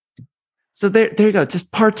 2020. So there you go.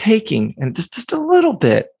 Just partaking and just a little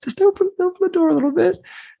bit. Just open the door a little bit.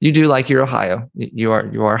 You do like you're Ohio. You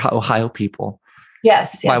are Ohio people.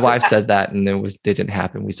 Yes. My wife says that, and it didn't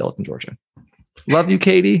happen. We still live in Georgia. Love you,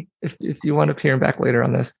 Katie. If you want to appear back later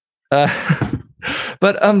on this,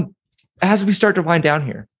 but as we start to wind down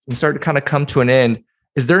here and start to kind of come to an end,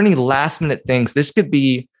 is there any last minute things? This could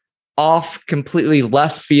be off completely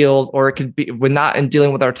left field, or it could be we're not in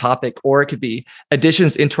dealing with our topic, or it could be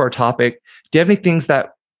additions into our topic. Do you have any things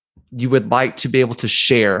that you would like to be able to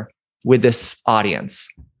share with this audience?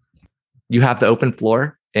 You have the open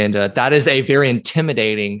floor, and that is a very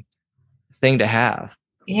intimidating thing to have.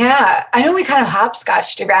 Yeah, I know we kind of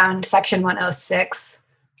hopscotched around Section 106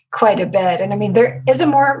 quite a bit. And I mean, there is a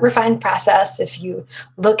more refined process if you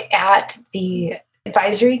look at the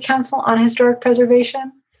Advisory Council on Historic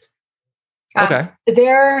Preservation. Okay.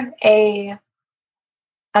 They're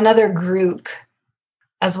another group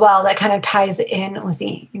as well that kind of ties in with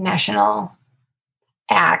the national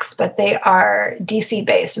acts, but they are DC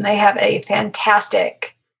based and they have a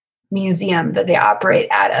fantastic museum that they operate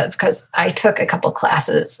out of, because I took a couple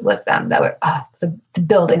classes with them that were the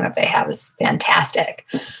building that they have is fantastic.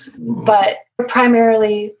 But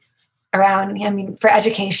primarily around, for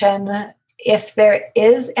education, if there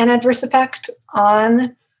is an adverse effect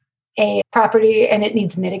on a property and it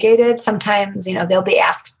needs mitigated, sometimes, they'll be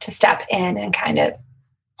asked to step in and kind of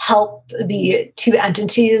help the 2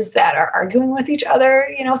 entities that are arguing with each other,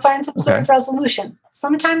 find some sort of resolution.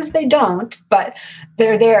 Sometimes they don't, but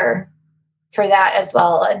they're there for that as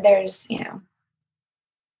well. And there's,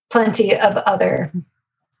 plenty of other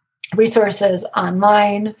resources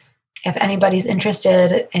online. If anybody's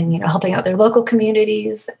interested in, helping out their local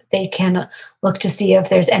communities, they can look to see if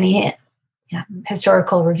there's any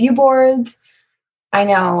historical review boards. I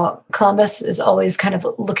know Columbus is always kind of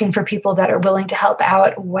looking for people that are willing to help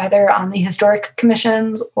out, whether on the historic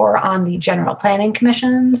commissions or on the general planning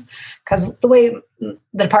commissions, because the way the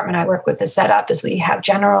department I work with is set up is we have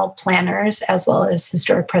general planners as well as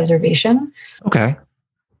historic preservation. Okay.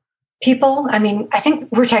 People, I think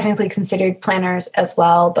we're technically considered planners as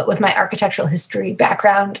well, but with my architectural history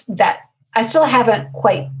background, that I still haven't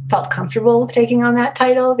quite felt comfortable with taking on that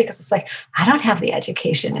title, because it's like, I don't have the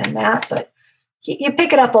education in that, but you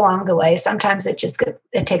pick it up along the way. Sometimes it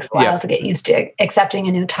takes a while to get used to accepting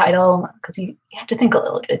a new title, because you have to think a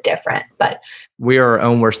little bit different. But we are our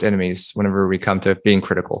own worst enemies whenever we come to being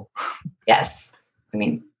critical. Yes.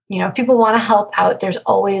 If people want to help out, there's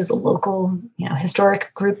always local,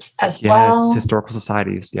 historic groups as well. Yes, historical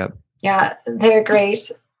societies. Yep. Yeah, they're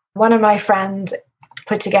great. One of my friends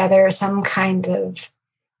put together some kind of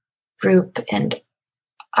group, and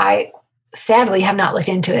I sadly have not looked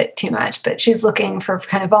into it too much, but she's looking for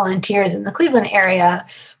kind of volunteers in the Cleveland area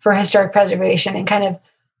for historic preservation and kind of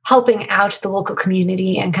helping out the local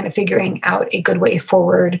community and kind of figuring out a good way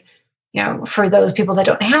forward, for those people that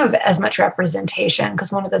don't have as much representation.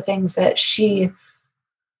 Because one of the things that she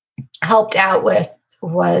helped out with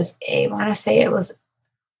was I want to say it was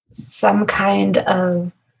some kind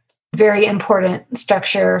of very important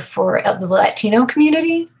structure for the Latino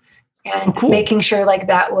community. and cool. making sure like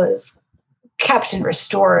that was kept and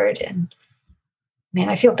restored. And man,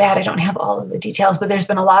 I feel bad I don't have all of the details, but there's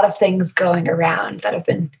been a lot of things going around that I've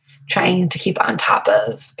been trying to keep on top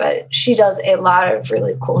of. But she does a lot of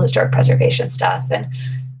really cool historic preservation stuff. And,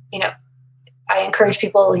 I encourage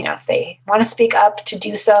people, if they want to speak up, to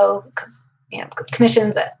do so, because,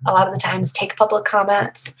 commissions a lot of the times take public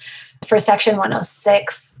comments. For Section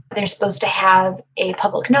 106, they're supposed to have a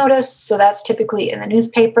public notice. So that's typically in the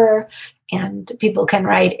newspaper, and people can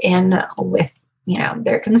write in with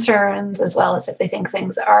their concerns, as well as if they think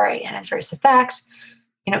things are an adverse effect.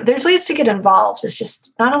 There's ways to get involved. It's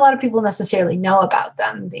just not a lot of people necessarily know about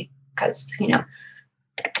them, because,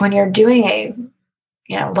 when you're doing a,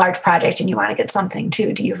 large project and you want to get something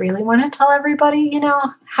too, do you really want to tell everybody,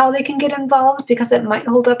 how they can get involved because it might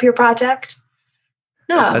hold up your project?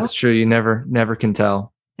 No. That's true. You never can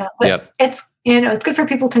tell. No, but it's good for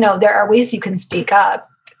people to know there are ways you can speak up.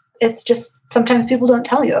 It's just sometimes people don't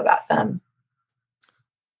tell you about them.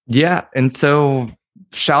 Yeah. And so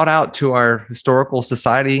shout out to our historical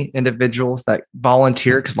society individuals that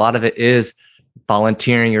volunteer, because a lot of it is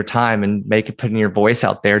volunteering your time and putting your voice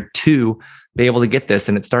out there to be able to get this.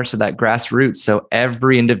 And it starts at that grassroots. So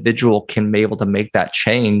every individual can be able to make that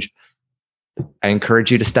change. I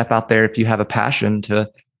encourage you to step out there if you have a passion to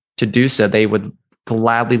do so. They would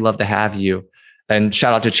gladly love to have you. And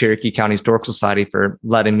shout out to Cherokee County Historical Society for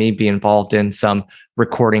letting me be involved in some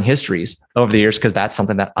recording histories over the years, because that's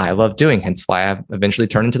something that I love doing. Hence why I've eventually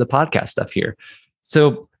turned into the podcast stuff here.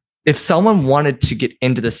 So if someone wanted to get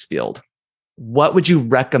into this field, what would you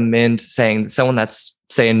recommend saying, someone that's,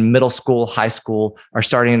 say, in middle school, high school, or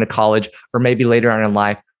starting into college, or maybe later on in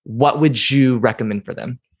life, what would you recommend for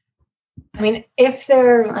them? I mean, if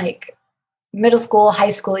they're like middle school, high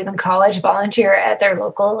school, even college, volunteer at their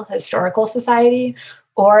local historical society,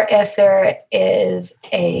 or if there is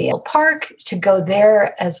a park, to go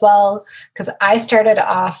there as well. Because I started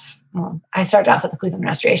off with the Cleveland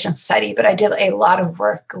Restoration Society, but I did a lot of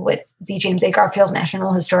work with the James A. Garfield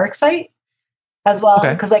National Historic Site as well.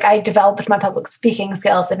 Because I developed my public speaking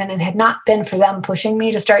skills, and it had not been for them pushing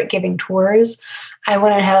me to start giving tours, I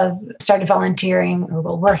wouldn't have started volunteering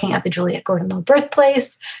or working at the Juliette Gordon Low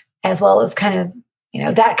birthplace, as well as kind of,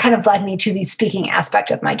 that kind of led me to the speaking aspect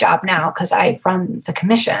of my job now, because I run the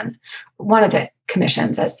commission, one of the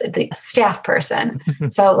commissions, as the staff person.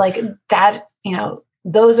 So that,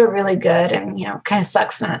 those are really good, and, kind of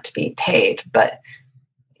sucks not to be paid, but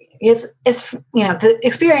it's the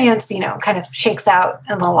experience, kind of shakes out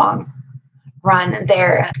in the long run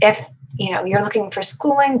there. If, you're looking for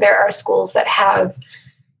schooling, there are schools that have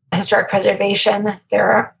historic preservation.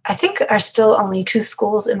 I think, are still only 2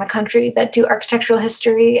 schools in the country that do architectural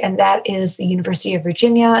history, and that is the University of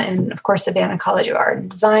Virginia and, of course, Savannah College of Art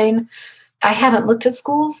and Design. I haven't looked at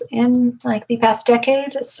schools in the past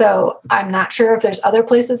decade, so I'm not sure if there's other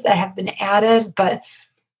places that have been added. But,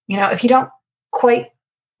 if you don't quite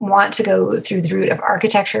want to go through the route of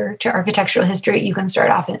architecture to architectural history, you can start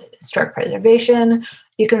off in historic preservation.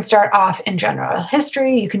 You can start off in general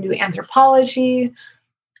history. You can do anthropology.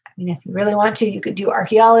 I mean, if you really want to, you could do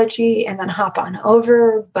archaeology and then hop on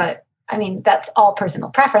over. But I mean, that's all personal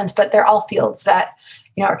preference, but they're all fields that,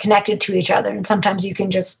 are connected to each other. And sometimes you can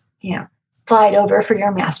just, slide over for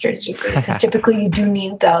your master's degree, because typically you do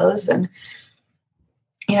need those. And,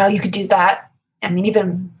 you could do that. I mean,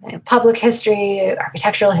 even public history,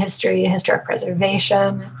 architectural history, historic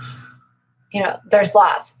preservation, there's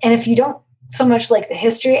lots. And if you don't so much like the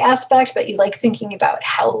history aspect, but you like thinking about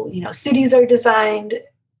how, cities are designed,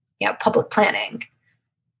 public planning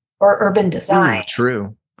or urban design. Ooh,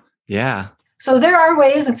 true. Yeah. So there are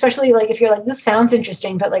ways, especially if you're this sounds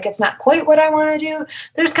interesting, but it's not quite what I want to do.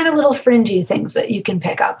 There's kind of little fringy things that you can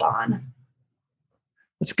pick up on.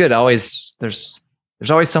 It's good.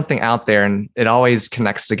 There's always something out there, and it always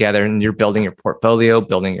connects together, and you're building your portfolio,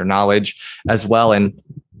 building your knowledge as well. And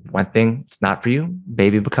one thing, it's not for you,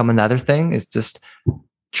 maybe become another thing. It's just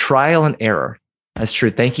trial and error. That's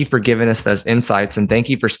true. Thank you for giving us those insights, and thank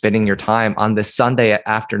you for spending your time on this Sunday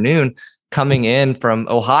afternoon, coming in from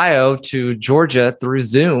Ohio to Georgia through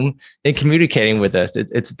Zoom and communicating with us.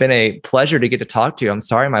 It's been a pleasure to get to talk to you. I'm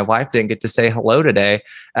sorry my wife didn't get to say hello today,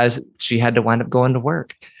 as she had to wind up going to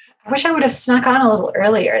work. I wish I would have snuck on a little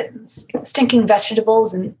earlier. Stinking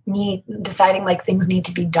vegetables and me deciding things need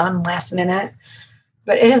to be done last minute.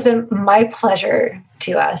 But it has been my pleasure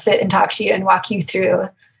to sit and talk to you and walk you through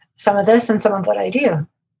some of this and some of what I do.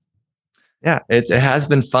 Yeah, it has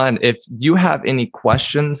been fun. If you have any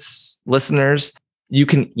questions, listeners, you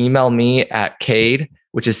can email me at Cade,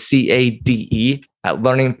 which is CADE, at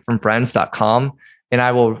learningfromfriends.com. and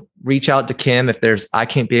I will reach out to Kim if I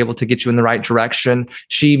can't be able to get you in the right direction.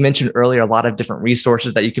 She mentioned earlier a lot of different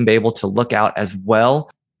resources that you can be able to look out as well,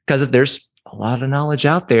 because if there's a lot of knowledge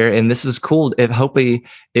out there, and this was cool. If hopefully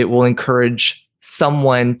it will encourage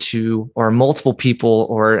someone or multiple people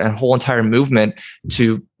or a whole entire movement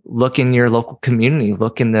to look in your local community,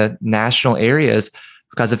 look in the national areas,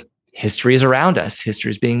 because if history is around us, history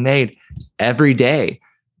is being made every day.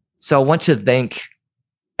 So I want to thank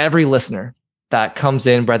every listener that comes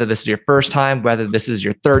in, whether this is your first time, whether this is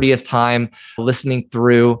your 30th time listening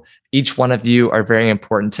through. Each one of you are very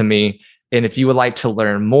important to me. And if you would like to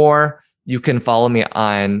learn more, you can follow me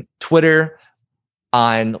on Twitter.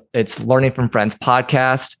 It's Learning from Friends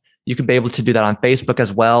Podcast. You can be able to do that on Facebook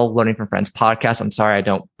as well, Learning from Friends Podcast. I'm sorry I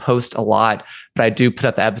don't post a lot, but I do put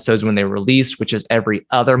up the episodes when they release, which is every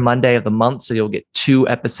other Monday of the month. So you'll get 2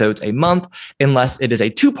 episodes a month, unless it is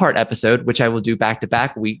a 2-part episode, which I will do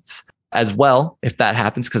back-to-back weeks as well, if that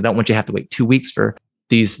happens, because I don't want you to have to wait 2 weeks for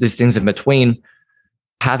these things in between.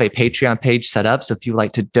 Have a Patreon page set up. So if you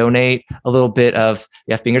like to donate a little bit of,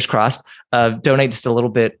 fingers crossed, donate just a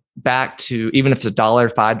little bit back to, even if it's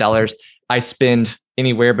 $1, $5, I spend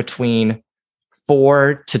anywhere between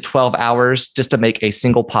 4 to 12 hours just to make a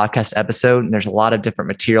single podcast episode. And there's a lot of different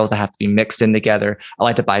materials that have to be mixed in together. I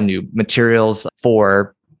like to buy new materials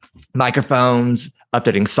for microphones,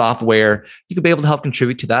 updating software. You could be able to help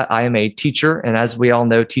contribute to that. I am a teacher. And as we all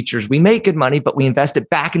know, teachers, we make good money, but we invest it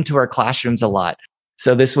back into our classrooms a lot.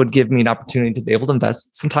 So this would give me an opportunity to be able to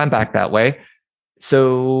invest some time back that way.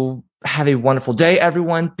 So have a wonderful day,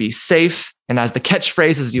 everyone. Be safe. And as the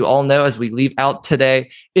catchphrase, as you all know, as we leave out today,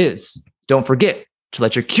 is don't forget to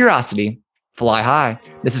let your curiosity fly high.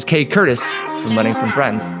 This is Cade Curtis from Learning from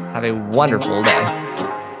Friends. Have a wonderful day.